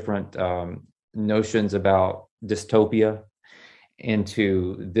aesthetics, different notions about dystopia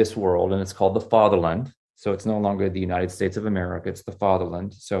into this world, and it's called the Fatherland. So it's no longer the United States of America, it's the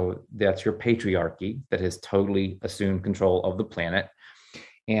Fatherland. So that's your patriarchy that has totally assumed control of the planet.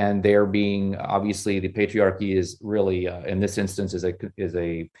 And they're being, obviously, the patriarchy is really, in this instance, is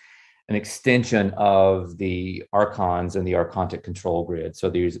an extension of the Archons and the Archontic control grid. So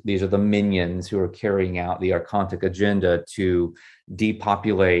these are the minions who are carrying out the Archontic agenda to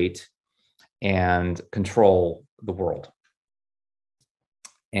depopulate and control the world.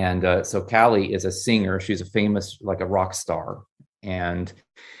 And so Cali is a singer. She's a famous, like a rock star. And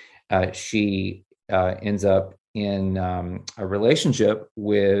she ends up in a relationship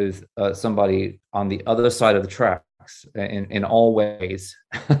with somebody on the other side of the tracks in all ways.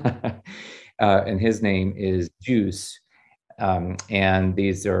 And his name is Juice. And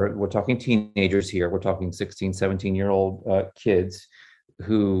we're talking teenagers here. We're talking 16, 17-year-old kids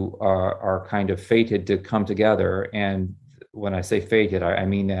who are kind of fated to come together. And when I say fated, I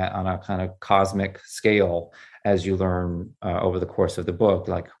mean that on a kind of cosmic scale, as you learn over the course of the book,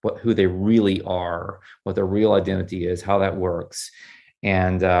 like who they really are, what their real identity is, how that works.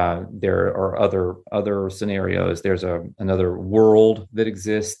 And there are other scenarios. There's another world that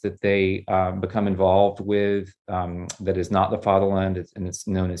exists that they become involved with that is not the Fatherland, and it's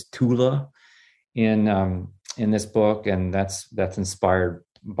known as Tula in this book, and that's inspired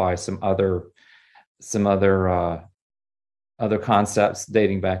by some other concepts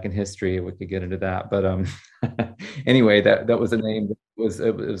dating back in history. We could get into that, but anyway, that was a name that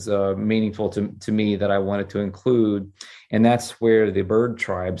was meaningful to me that I wanted to include, and that's where the bird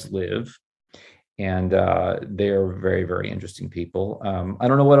tribes live, and they're very, very interesting people. I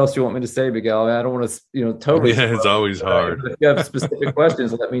don't know what else you want me to say, Miguel. I don't want to, totally. Yeah, it's always hard. If you have specific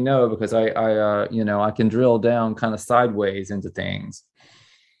questions, let me know, because I can drill down kind of sideways into things.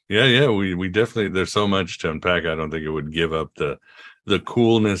 Yeah, we definitely, there's so much to unpack. I don't think it would give up the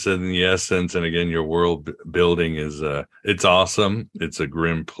coolness and the essence. And again, your world building is it's awesome. It's a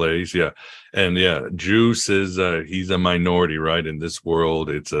grim place. Yeah. And yeah, Juice is he's a minority, right? In this world,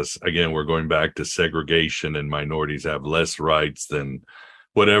 it's again, we're going back to segregation, and minorities have less rights than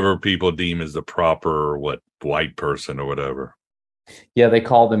whatever people deem as the proper white person or whatever. Yeah, they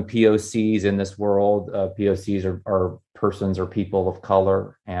call them POCs in this world. POCs are persons or people of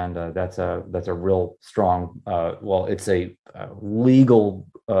color, and that's a real strong. It's a legal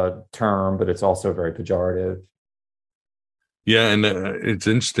term, but it's also very pejorative. Yeah, and it's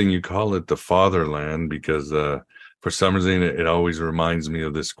interesting you call it the Fatherland, because for some reason it always reminds me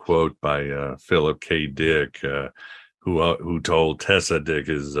of this quote by Philip K. Dick, who told Tessa Dick,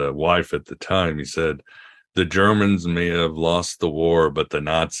 his wife at the time. He said, "The Germans may have lost the war, but the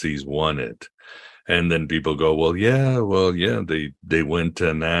Nazis won it." And then people go, well, yeah, they went to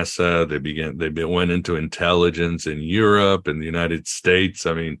NASA, they went into intelligence in Europe and the United States.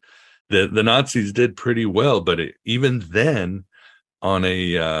 I mean, the Nazis did pretty well, but even then, on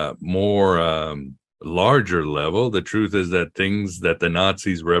a more larger level, the truth is that things that the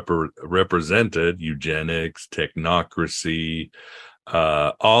Nazis represented, eugenics, technocracy,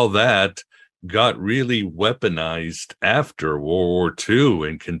 all that, got really weaponized after World War II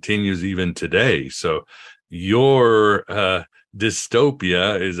and continues even today. So your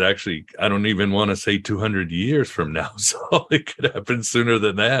dystopia is actually, I don't even want to say 200 years from now. So it could happen sooner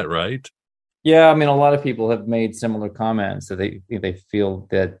than that, right? Yeah, I mean, a lot of people have made similar comments. So they feel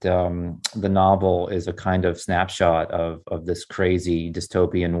that the novel is a kind of snapshot of this crazy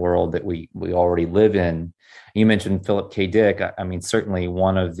dystopian world that we already live in. You mentioned Philip K. Dick. I mean, certainly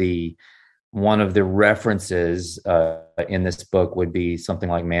one of the references in this book would be something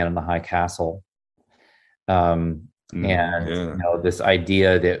like Man in the High Castle. And Yeah. this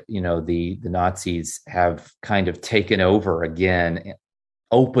idea that the Nazis have kind of taken over again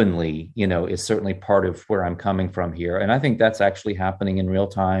openly, is certainly part of where I'm coming from here. And I think that's actually happening in real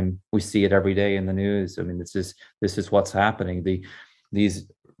time. We see it every day in the news. I mean, this is what's happening.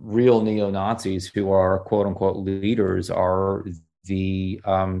 These real neo-Nazis who are quote unquote leaders are the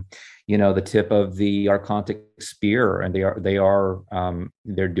tip of the Archontic spear, and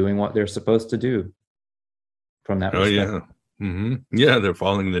they're doing what they're supposed to do from that perspective. Yeah. Yeah, they're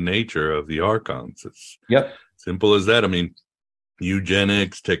following the nature of the Archons. It's Yep. simple as that. I mean,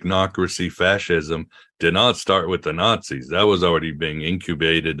 eugenics, technocracy, fascism did not start with the Nazis. That was already being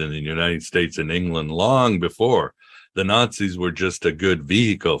incubated in the United States and England long before. The Nazis were just a good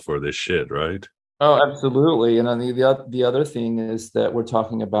vehicle for this shit, right? Oh, absolutely. And then the other thing is that we're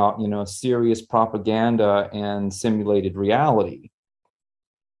talking about, serious propaganda and simulated reality.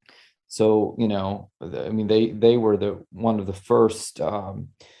 So, I mean, they were one of the first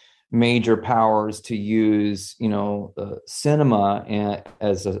major powers to use, cinema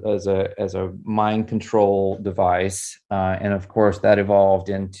as a mind control device, and of course that evolved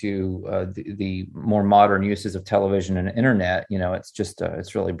into the more modern uses of television and internet.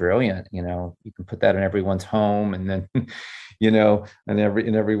 It's really brilliant. You can put that in everyone's home, and then and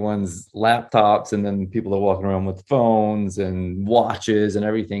in everyone's laptops, and then people are walking around with phones and watches and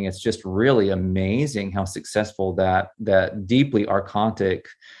everything. It's just really amazing how successful that deeply archontic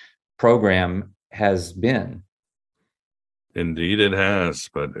program has been. Indeed it has,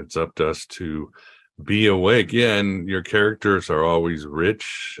 but it's up to us to be awake. Yeah, and your characters are always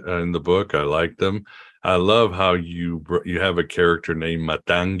rich in the book. I like them. I love how you have a character named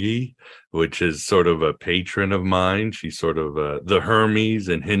Matangi, which is sort of a patron of mine. She's sort of the Hermes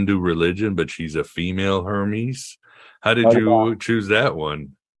in Hindu religion, but she's a female Hermes. How did you choose that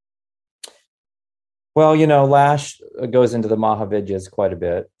one? Well, Lash goes into the Mahavidyas quite a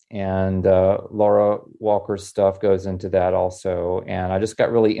bit, and Laura Walker's stuff goes into that also. And I just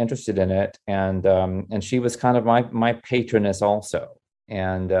got really interested in it, and she was kind of my patroness also,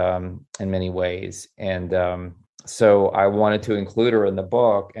 and in many ways. And so I wanted to include her in the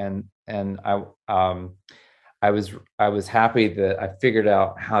book, and I was happy that I figured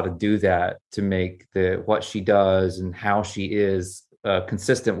out how to do that, to make what she does and how she is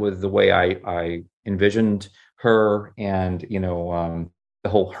consistent with the way I envisioned her, and the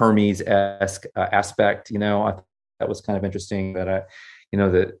whole Hermes-esque aspect. I thought that was kind of interesting, that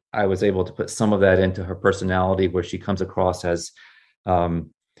that I was able to put some of that into her personality, where she comes across as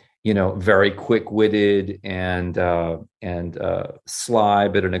very quick-witted and sly,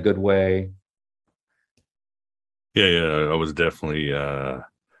 but in a good way. Yeah, I was definitely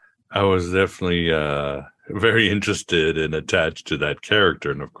very interested and attached to that character.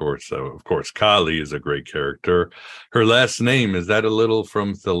 And of course, Cali is a great character. Her last name, is that a little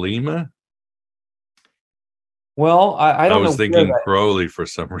from Thelema? Well, I don't know. I was thinking Crowley for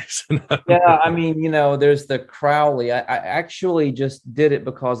some reason. Yeah, I mean, there's the Crowley. I actually just did it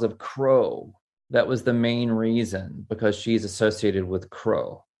because of Crow. That was the main reason, because she's associated with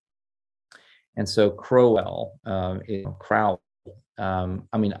Crow. And so Crowell, Crowley.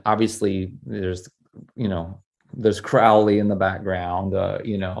 I mean, obviously there's Crowley in the background.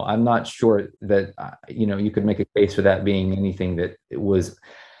 I'm not sure that, you could make a case for that being anything that it was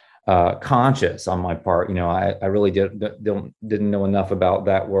conscious on my part. I really didn't know enough about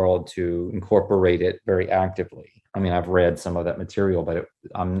that world to incorporate it very actively. I mean, I've read some of that material, but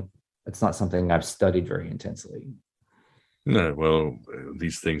it's not something I've studied very intensely. No, well,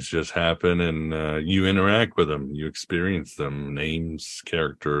 these things just happen, and you interact with them, you experience them, names,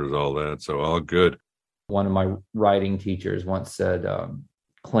 characters, all that. So all good. One of my writing teachers once said,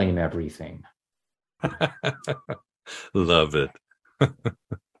 claim everything. Love it.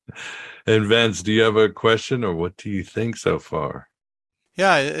 And Vance, do you have a question, or what do you think so far?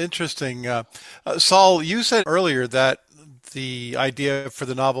 Yeah, interesting. Saul, you said earlier that the idea for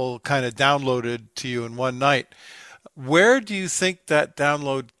the novel kind of downloaded to you in one night. Where do you think that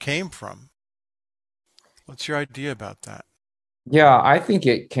download came from? What's your idea about that? Yeah, I think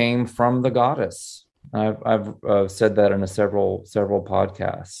it came from the goddess. I've said that in several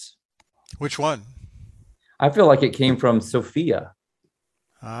podcasts. Which one? I feel like it came from Sophia.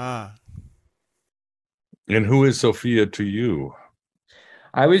 Ah. And who is Sophia to you?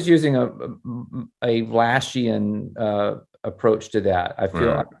 I was using a Lashian approach to that. I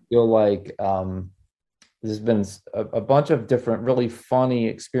feel like there's been a bunch of different really funny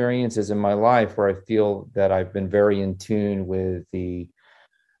experiences in my life where I feel that I've been very in tune with the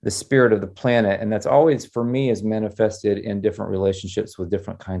spirit of the planet, and that's always for me is manifested in different relationships with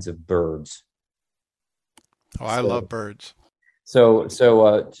different kinds of birds. Oh, I love birds. So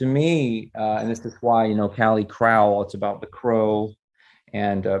to me, and this is why, Cali Crowl, it's about the crow.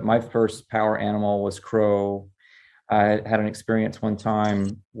 And my first power animal was crow. I had an experience one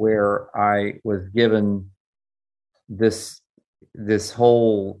time where I was given this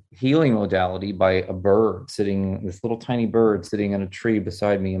whole healing modality by a bird this little tiny bird sitting in a tree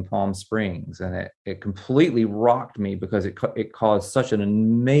beside me in Palm Springs. And it completely rocked me because it caused such an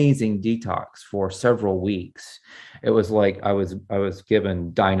amazing detox for several weeks. It was like I was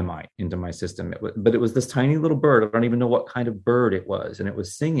given dynamite into my system. But it was this tiny little bird. I don't even know what kind of bird it was. And it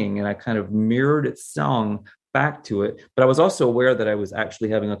was singing, and I kind of mirrored its song back to it. But I was also aware that I was actually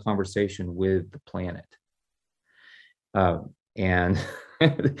having a conversation with the planet. And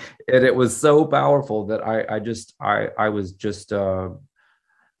it was so powerful that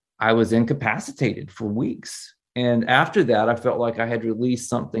I was incapacitated for weeks. And after that, I felt like I had released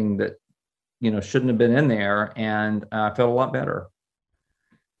something that, shouldn't have been in there, and I felt a lot better.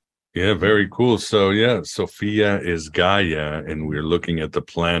 Yeah, very cool. So yeah, Sophia is Gaia, and we're looking at the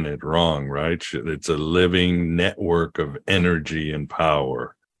planet wrong, right? It's a living network of energy and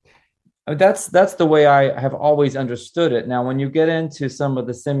power. That's the way I have always understood it. Now, when you get into some of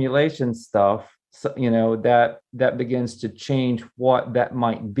the simulation stuff, that begins to change what that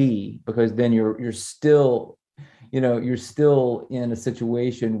might be, because then you're still in a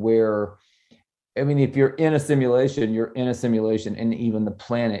situation where, I mean, if you're in a simulation, you're in a simulation, and even the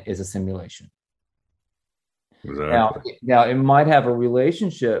planet is a simulation. Exactly. Now it might have a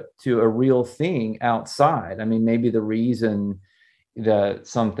relationship to a real thing outside. I mean, maybe the reason that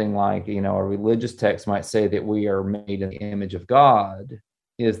something like, a religious text might say that we are made in the image of God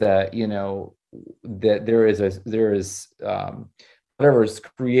is that, that there is whatever is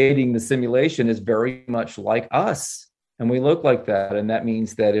creating the simulation is very much like us, and we look like that. And that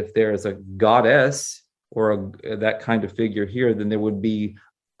means that if there is a goddess or that kind of figure here, then there would be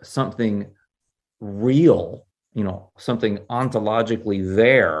something real, something ontologically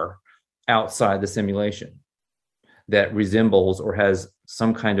there outside the simulation that resembles or has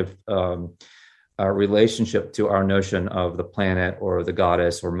some kind of relationship to our notion of the planet or the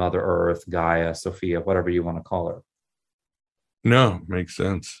goddess or Mother Earth, Gaia, Sophia, whatever you want to call her. No, makes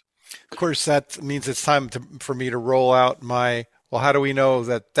sense. Of course, that means it's time for me to roll out how do we know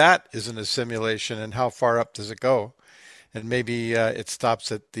that isn't a simulation, and how far up does it go? And maybe it stops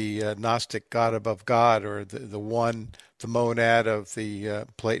at the Gnostic God above God, or the one, the monad of the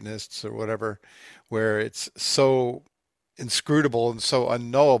Platonists or whatever, where it's so inscrutable and so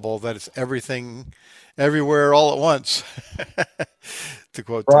unknowable that it's everything, everywhere, all at once. To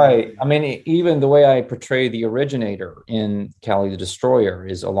quote right. I mean, even the way I portray the originator in Cali the Destroyer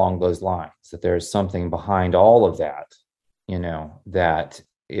is along those lines, that there's something behind all of that, that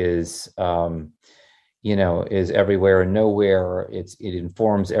is, is everywhere and nowhere. It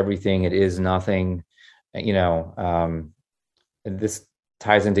informs everything. It is nothing, and this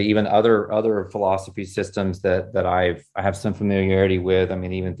ties into even other philosophy systems that I have some familiarity with. I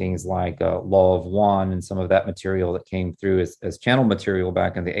mean, even things like Law of One and some of that material that came through as channel material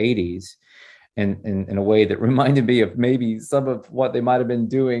back in the 80s, and in a way that reminded me of maybe some of what they might have been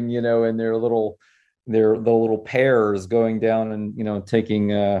doing, in their little pairs going down and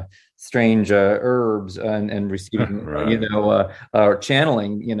taking strange herbs and receiving right. Or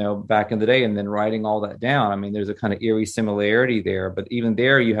channeling back in the day, and then writing all that down. I mean, there's a kind of eerie similarity there, but even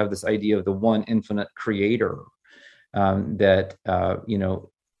there you have this idea of the one infinite creator that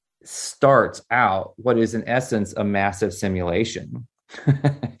starts out what is in essence a massive simulation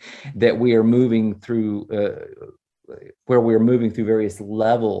that we are moving through, where we're moving through various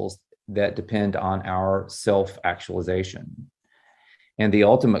levels that depend on our self-actualization. And the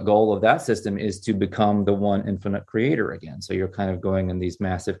ultimate goal of that system is to become the one infinite creator again. So you're kind of going in these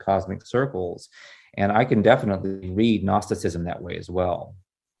massive cosmic circles. And I can definitely read Gnosticism that way as well.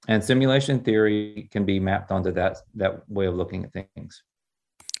 And simulation theory can be mapped onto that way of looking at things.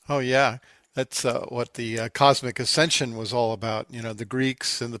 Oh, yeah. That's what the cosmic ascension was all about. The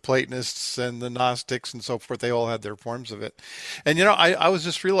Greeks and the Platonists and the Gnostics and so forth, they all had their forms of it. And, I was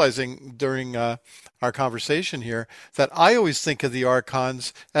just realizing during our conversation here that I always think of the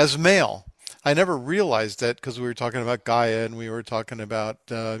Archons as male. I never realized that because we were talking about Gaia and we were talking about,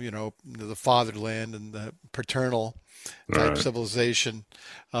 the fatherland and the paternal type civilization,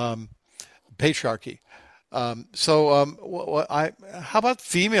 patriarchy. How about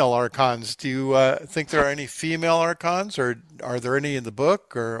female archons? Do you think there are any female archons, or are there any in the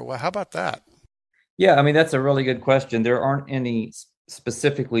book, or how about that? Yeah, I mean, that's a really good question. There aren't any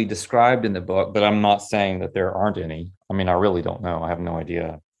specifically described in the book, but I'm not saying that there aren't any. I mean, I really don't know. I have no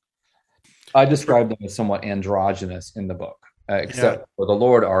idea. I describe them as somewhat androgynous in the book, except for the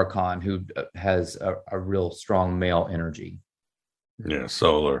Lord Archon, who has a real strong male energy. Yeah,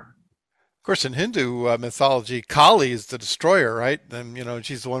 solar. Of course, in Hindu mythology, Kali is the destroyer, right? And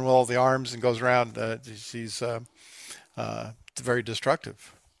she's the one with all the arms and goes around. She's very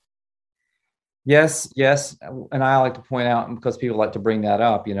destructive. Yes, and I like to point out, because people like to bring that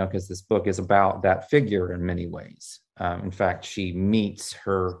up, because this book is about that figure in many ways. In fact, she meets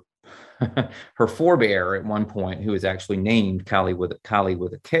her her forebear at one point, who is actually named Cali with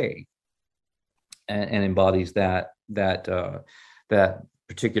a K, and embodies that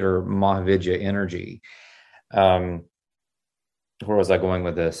particular Mahavijaya energy. Where was I going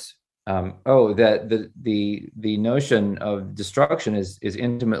with this? That the notion of destruction is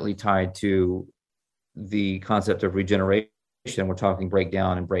intimately tied to the concept of regeneration. We're talking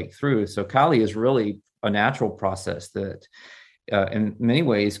breakdown and breakthrough. So Kali is really a natural process that in many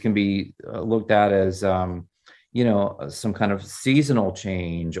ways can be looked at as some kind of seasonal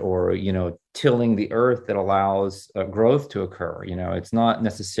change, or tilling the earth that allows growth to occur. It's not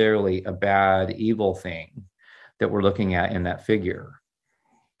necessarily a bad, evil thing that we're looking at in that figure.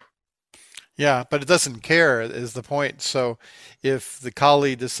 Yeah, but it doesn't care is the point. So if the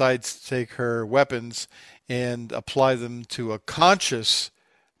Kali decides to take her weapons and apply them to a conscious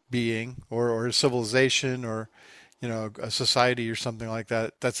being, or a civilization, or a society or something like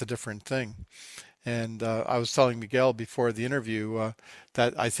that, that's a different thing. And I was telling Miguel before the interview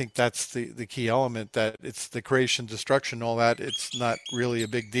that I think that's the key element, that it's the creation, destruction, all that. It's not really a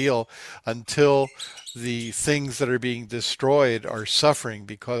big deal until the things that are being destroyed are suffering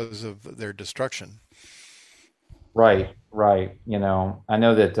because of their destruction. Right. I know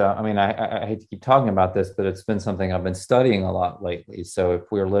that, I hate to keep talking about this, but it's been something I've been studying a lot lately. So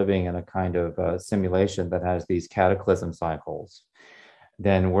if we're living in a kind of simulation that has these cataclysm cycles,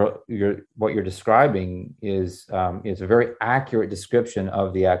 then what you're describing is a very accurate description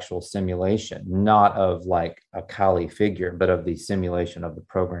of the actual simulation, not of like a Kali figure, but of the simulation of the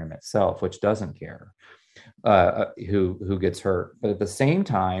program itself, which doesn't care who gets hurt. But at the same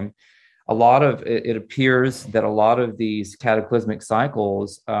time, it appears that a lot of these cataclysmic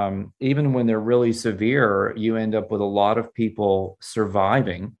cycles, even when they're really severe, you end up with a lot of people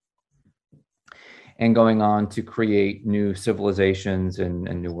surviving and going on to create new civilizations and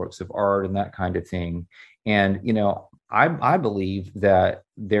new works of art and that kind of thing. And, I believe that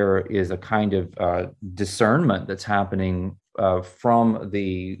there is a kind of discernment that's happening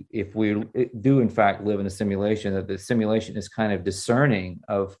if we do in fact live in a simulation, that the simulation is kind of discerning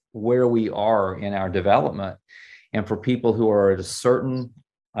of where we are in our development. And for people who are at a certain,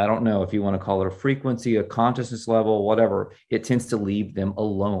 I don't know if you want to call it a frequency, a consciousness level, whatever, it tends to leave them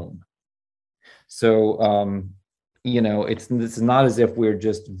alone. So, it's not as if we're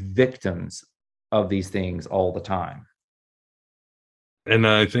just victims of these things all the time. And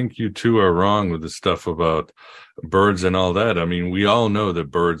I think you two are wrong with the stuff about birds and all that. I mean, we all know that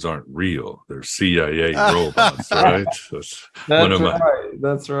birds aren't real. They're CIA robots, right? That's right.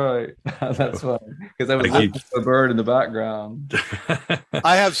 That's right. That's right. Because I was listening to a bird in the background.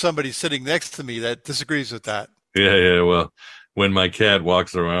 I have somebody sitting next to me that disagrees with that. Yeah. Well, when my cat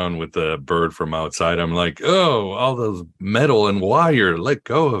walks around with a bird from outside, I'm like, oh, all those metal and wire, let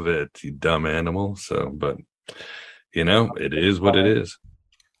go of it, you dumb animal. So, but it is what it is.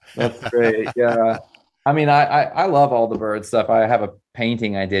 That's great. Yeah. I mean, I love all the bird stuff. I have a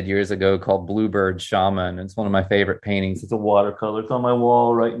painting I did years ago called Bluebird Shaman. It's one of my favorite paintings. It's a watercolor. It's on my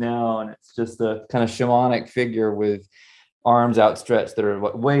wall right now. And it's just a kind of shamanic figure with arms outstretched that are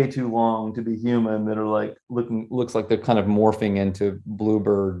way too long to be human, that are looks like they're kind of morphing into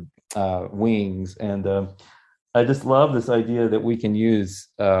bluebird wings. And I just love this idea that we can use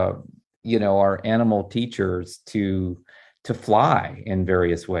our animal teachers to fly in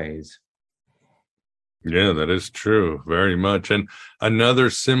various ways. Yeah, that is true, very much. And another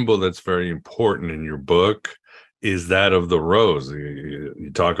symbol that's very important in your book is that of the rose.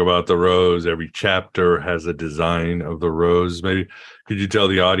 You talk about the rose. Every chapter has a design of the rose. Maybe could you tell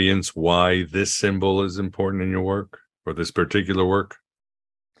the audience why this symbol is important in your work, or this particular work?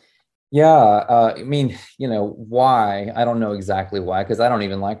 Yeah, why? I don't know exactly why, because I don't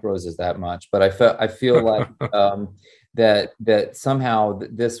even like roses that much. But I feel like that somehow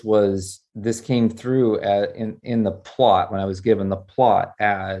this came through in the plot when I was given the plot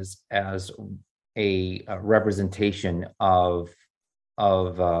as a representation of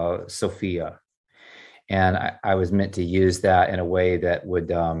Sophia, and I was meant to use that in a way that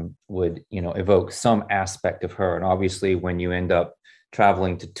would evoke some aspect of her. And obviously, when you end up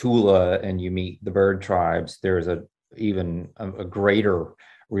traveling to Tula and you meet the bird tribes, there's even a greater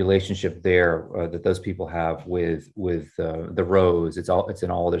relationship there that those people have with the rose. It's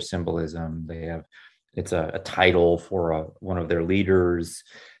in all their symbolism. It's a title for one of their leaders.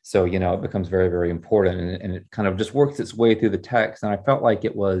 So, it becomes very, very important, and it kind of just works its way through the text. And I felt like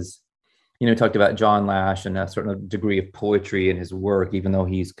it was, talked about John Lash and a certain degree of poetry in his work, even though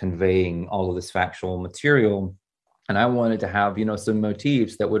he's conveying all of this factual material. And I wanted to have, some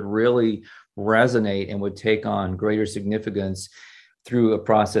motifs that would really resonate and would take on greater significance through a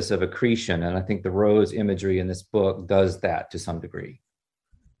process of accretion. And I think the rose imagery in this book does that to some degree.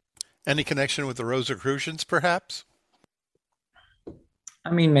 Any connection with the Rosicrucians, perhaps? I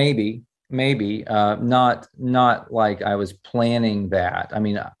mean, maybe, not like I was planning that. I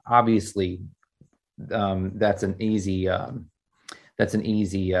mean, obviously, that's an easy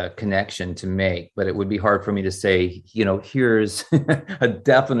connection to make, but it would be hard for me to say, here's a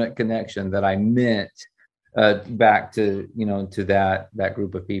definite connection that I meant back to, to that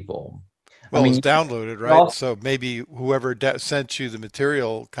group of people. Well, it's downloaded, right? So maybe whoever sent you the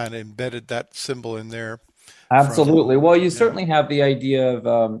material kind of embedded that symbol in there. Absolutely. Well, you certainly have the idea of,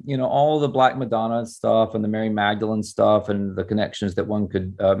 all the Black Madonna stuff and the Mary Magdalene stuff and the connections that one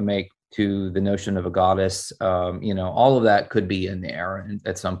could make to the notion of a goddess. All of that could be in there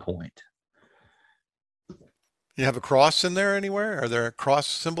at some point. You have a cross in there anywhere? Are there cross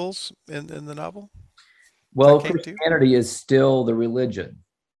symbols in the novel? Well, Christianity is still the religion.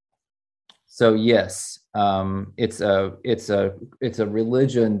 So yes, it's a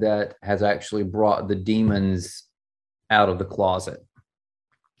religion that has actually brought the demons out of the closet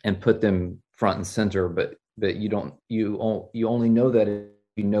and put them front and center. But you only know that if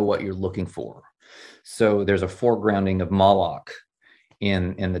you know what you're looking for. So there's a foregrounding of Moloch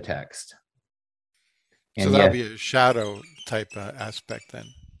in the text. And so that would be a shadow type aspect then.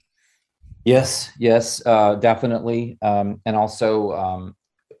 Yes, definitely, and also.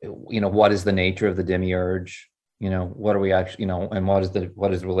 What is the nature of the demiurge? What are we actually, and what is the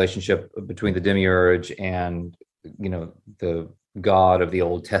relationship between the demiurge and, the God of the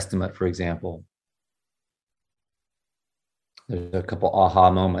Old Testament, for example? There's a couple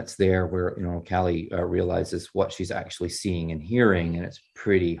aha moments there where, Cali realizes what she's actually seeing and hearing, and it's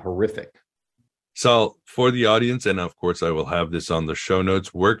pretty horrific. So for the audience, and of course I will have this on the show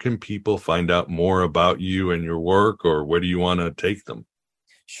notes, where can people find out more about you and your work, or where do you want to take them?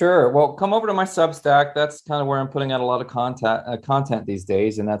 Sure. Well, come over to my Substack. That's kind of where I'm putting out a lot of content these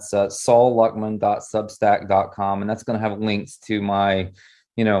days. And that's saulluckman.substack.com. And that's going to have links to my,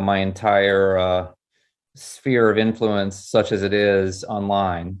 my entire sphere of influence, such as it is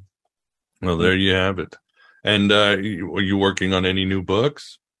online. Well, there you have it. And are you working on any new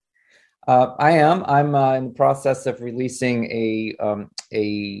books? I am. I'm in the process of releasing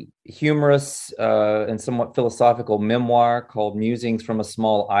a humorous and somewhat philosophical memoir called Musings from a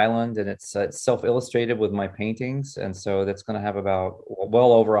Small Island, and it's self-illustrated with my paintings, and so that's going to have about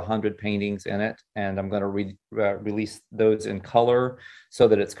well over 100 paintings in it, and I'm going to release those in color so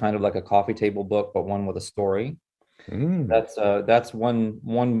that it's kind of like a coffee table book, but one with a story. That's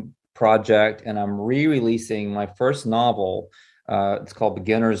one project, and I'm re-releasing my first novel. It's called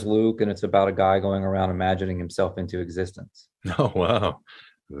Beginner's Luke, and it's about a guy going around imagining himself into existence. Oh, wow.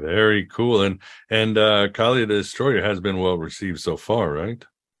 Very cool. And Cali the Destroyer has been well received so far, right?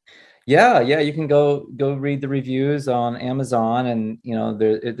 Yeah. You can go read the reviews on Amazon, and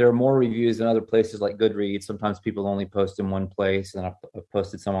there are more reviews in other places like Goodreads. Sometimes people only post in one place, and I've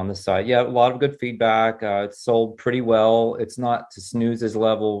posted some on this site. Yeah, a lot of good feedback. It's sold pretty well. It's not to Snooze's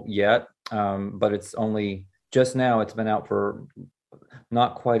level yet, but it's only just now. It's been out for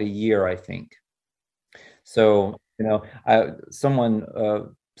not quite a year, I think. So someone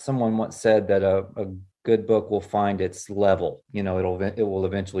once said that a good book will find its level. It will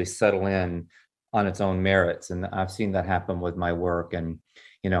eventually settle in on its own merits, and I've seen that happen with my work. And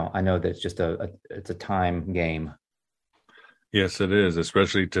I know that it's just it's a time game. Yes, it is,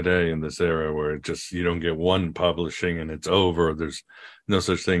 especially today in this era where you don't get one publishing and it's over. There's no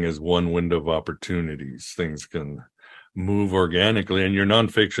such thing as one window of opportunities. Things can move organically, and your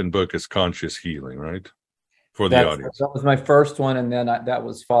nonfiction book is Conscious Healing, right? For the audience. That was my first one, and then that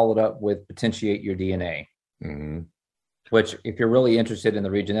was followed up with Potentiate Your DNA. Mm-hmm. which if you're really interested in the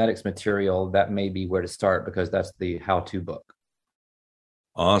regenetics material, that may be where to start because that's the how-to book.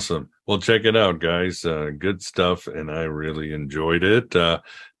 Awesome. Well, check it out, guys. Good stuff, and I really enjoyed it.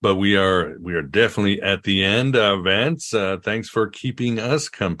 But we are definitely at the end. Vance, thanks for keeping us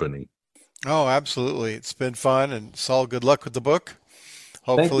company. Oh, absolutely. It's been fun, and Saul, good luck with the book.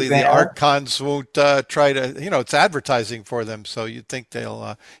 Hopefully you, the Archons won't try to, it's advertising for them, so you'd think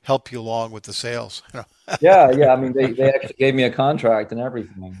they'll help you along with the sales. Yeah. I mean, they actually gave me a contract and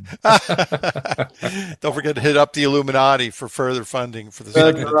everything. Don't forget to hit up the Illuminati for further funding for the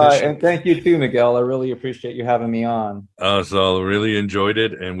That's second right. edition. And thank you too, Miguel. I really appreciate you having me on. So I really enjoyed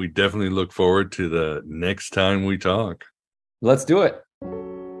it, and we definitely look forward to the next time we talk. Let's do it.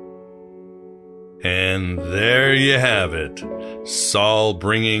 And there you have it, Saul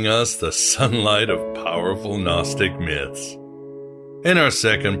bringing us the sunlight of powerful Gnostic myths. In our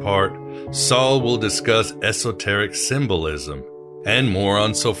second part, Saul will discuss esoteric symbolism and more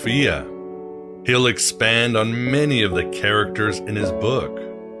on Sophia. He'll expand on many of the characters in his book.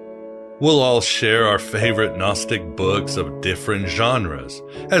 We'll all share our favorite Gnostic books of different genres,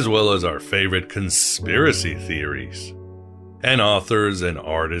 as well as our favorite conspiracy theories, and authors and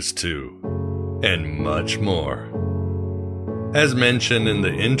artists too. And much more. As mentioned in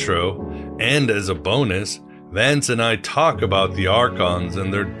the intro, and as a bonus, Vance and I talk about the Archons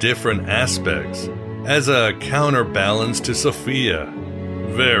and their different aspects as a counterbalance to Sophia.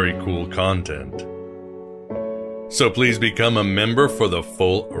 Very cool content. So please become a member for the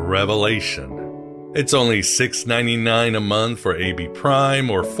full revelation. It's only $6.99 a month for AB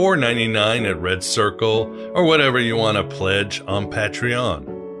Prime or $4.99 at Red Circle or whatever you want to pledge on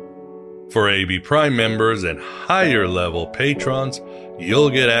Patreon. For AB Prime members and higher level patrons, you'll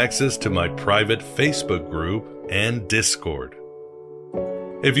get access to my private Facebook group and Discord.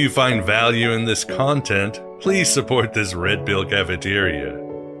 If you find value in this content, please support this Red Pill Cafeteria.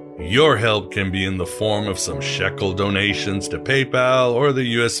 Your help can be in the form of some shekel donations to PayPal or the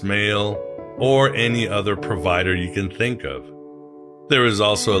US Mail or any other provider you can think of. There is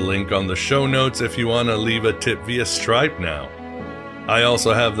also a link on the show notes if you want to leave a tip via Stripe now. I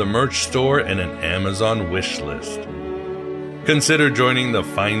also have the merch store and an Amazon wish list. Consider joining the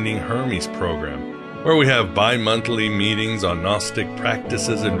Finding Hermes program, where we have bi-monthly meetings on Gnostic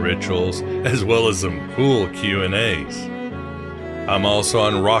practices and rituals, as well as some cool Q&As. I'm also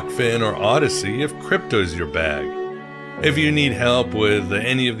on Rockfin or Odyssey if crypto's your bag. If you need help with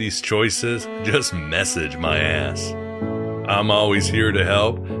any of these choices, just message my ass. I'm always here to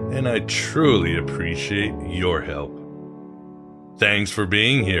help, and I truly appreciate your help. Thanks for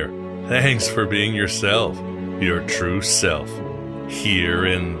being here. Thanks for being yourself, your true self, here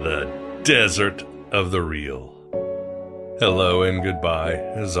in the desert of the real. Hello and goodbye,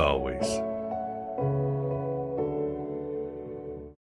 as always.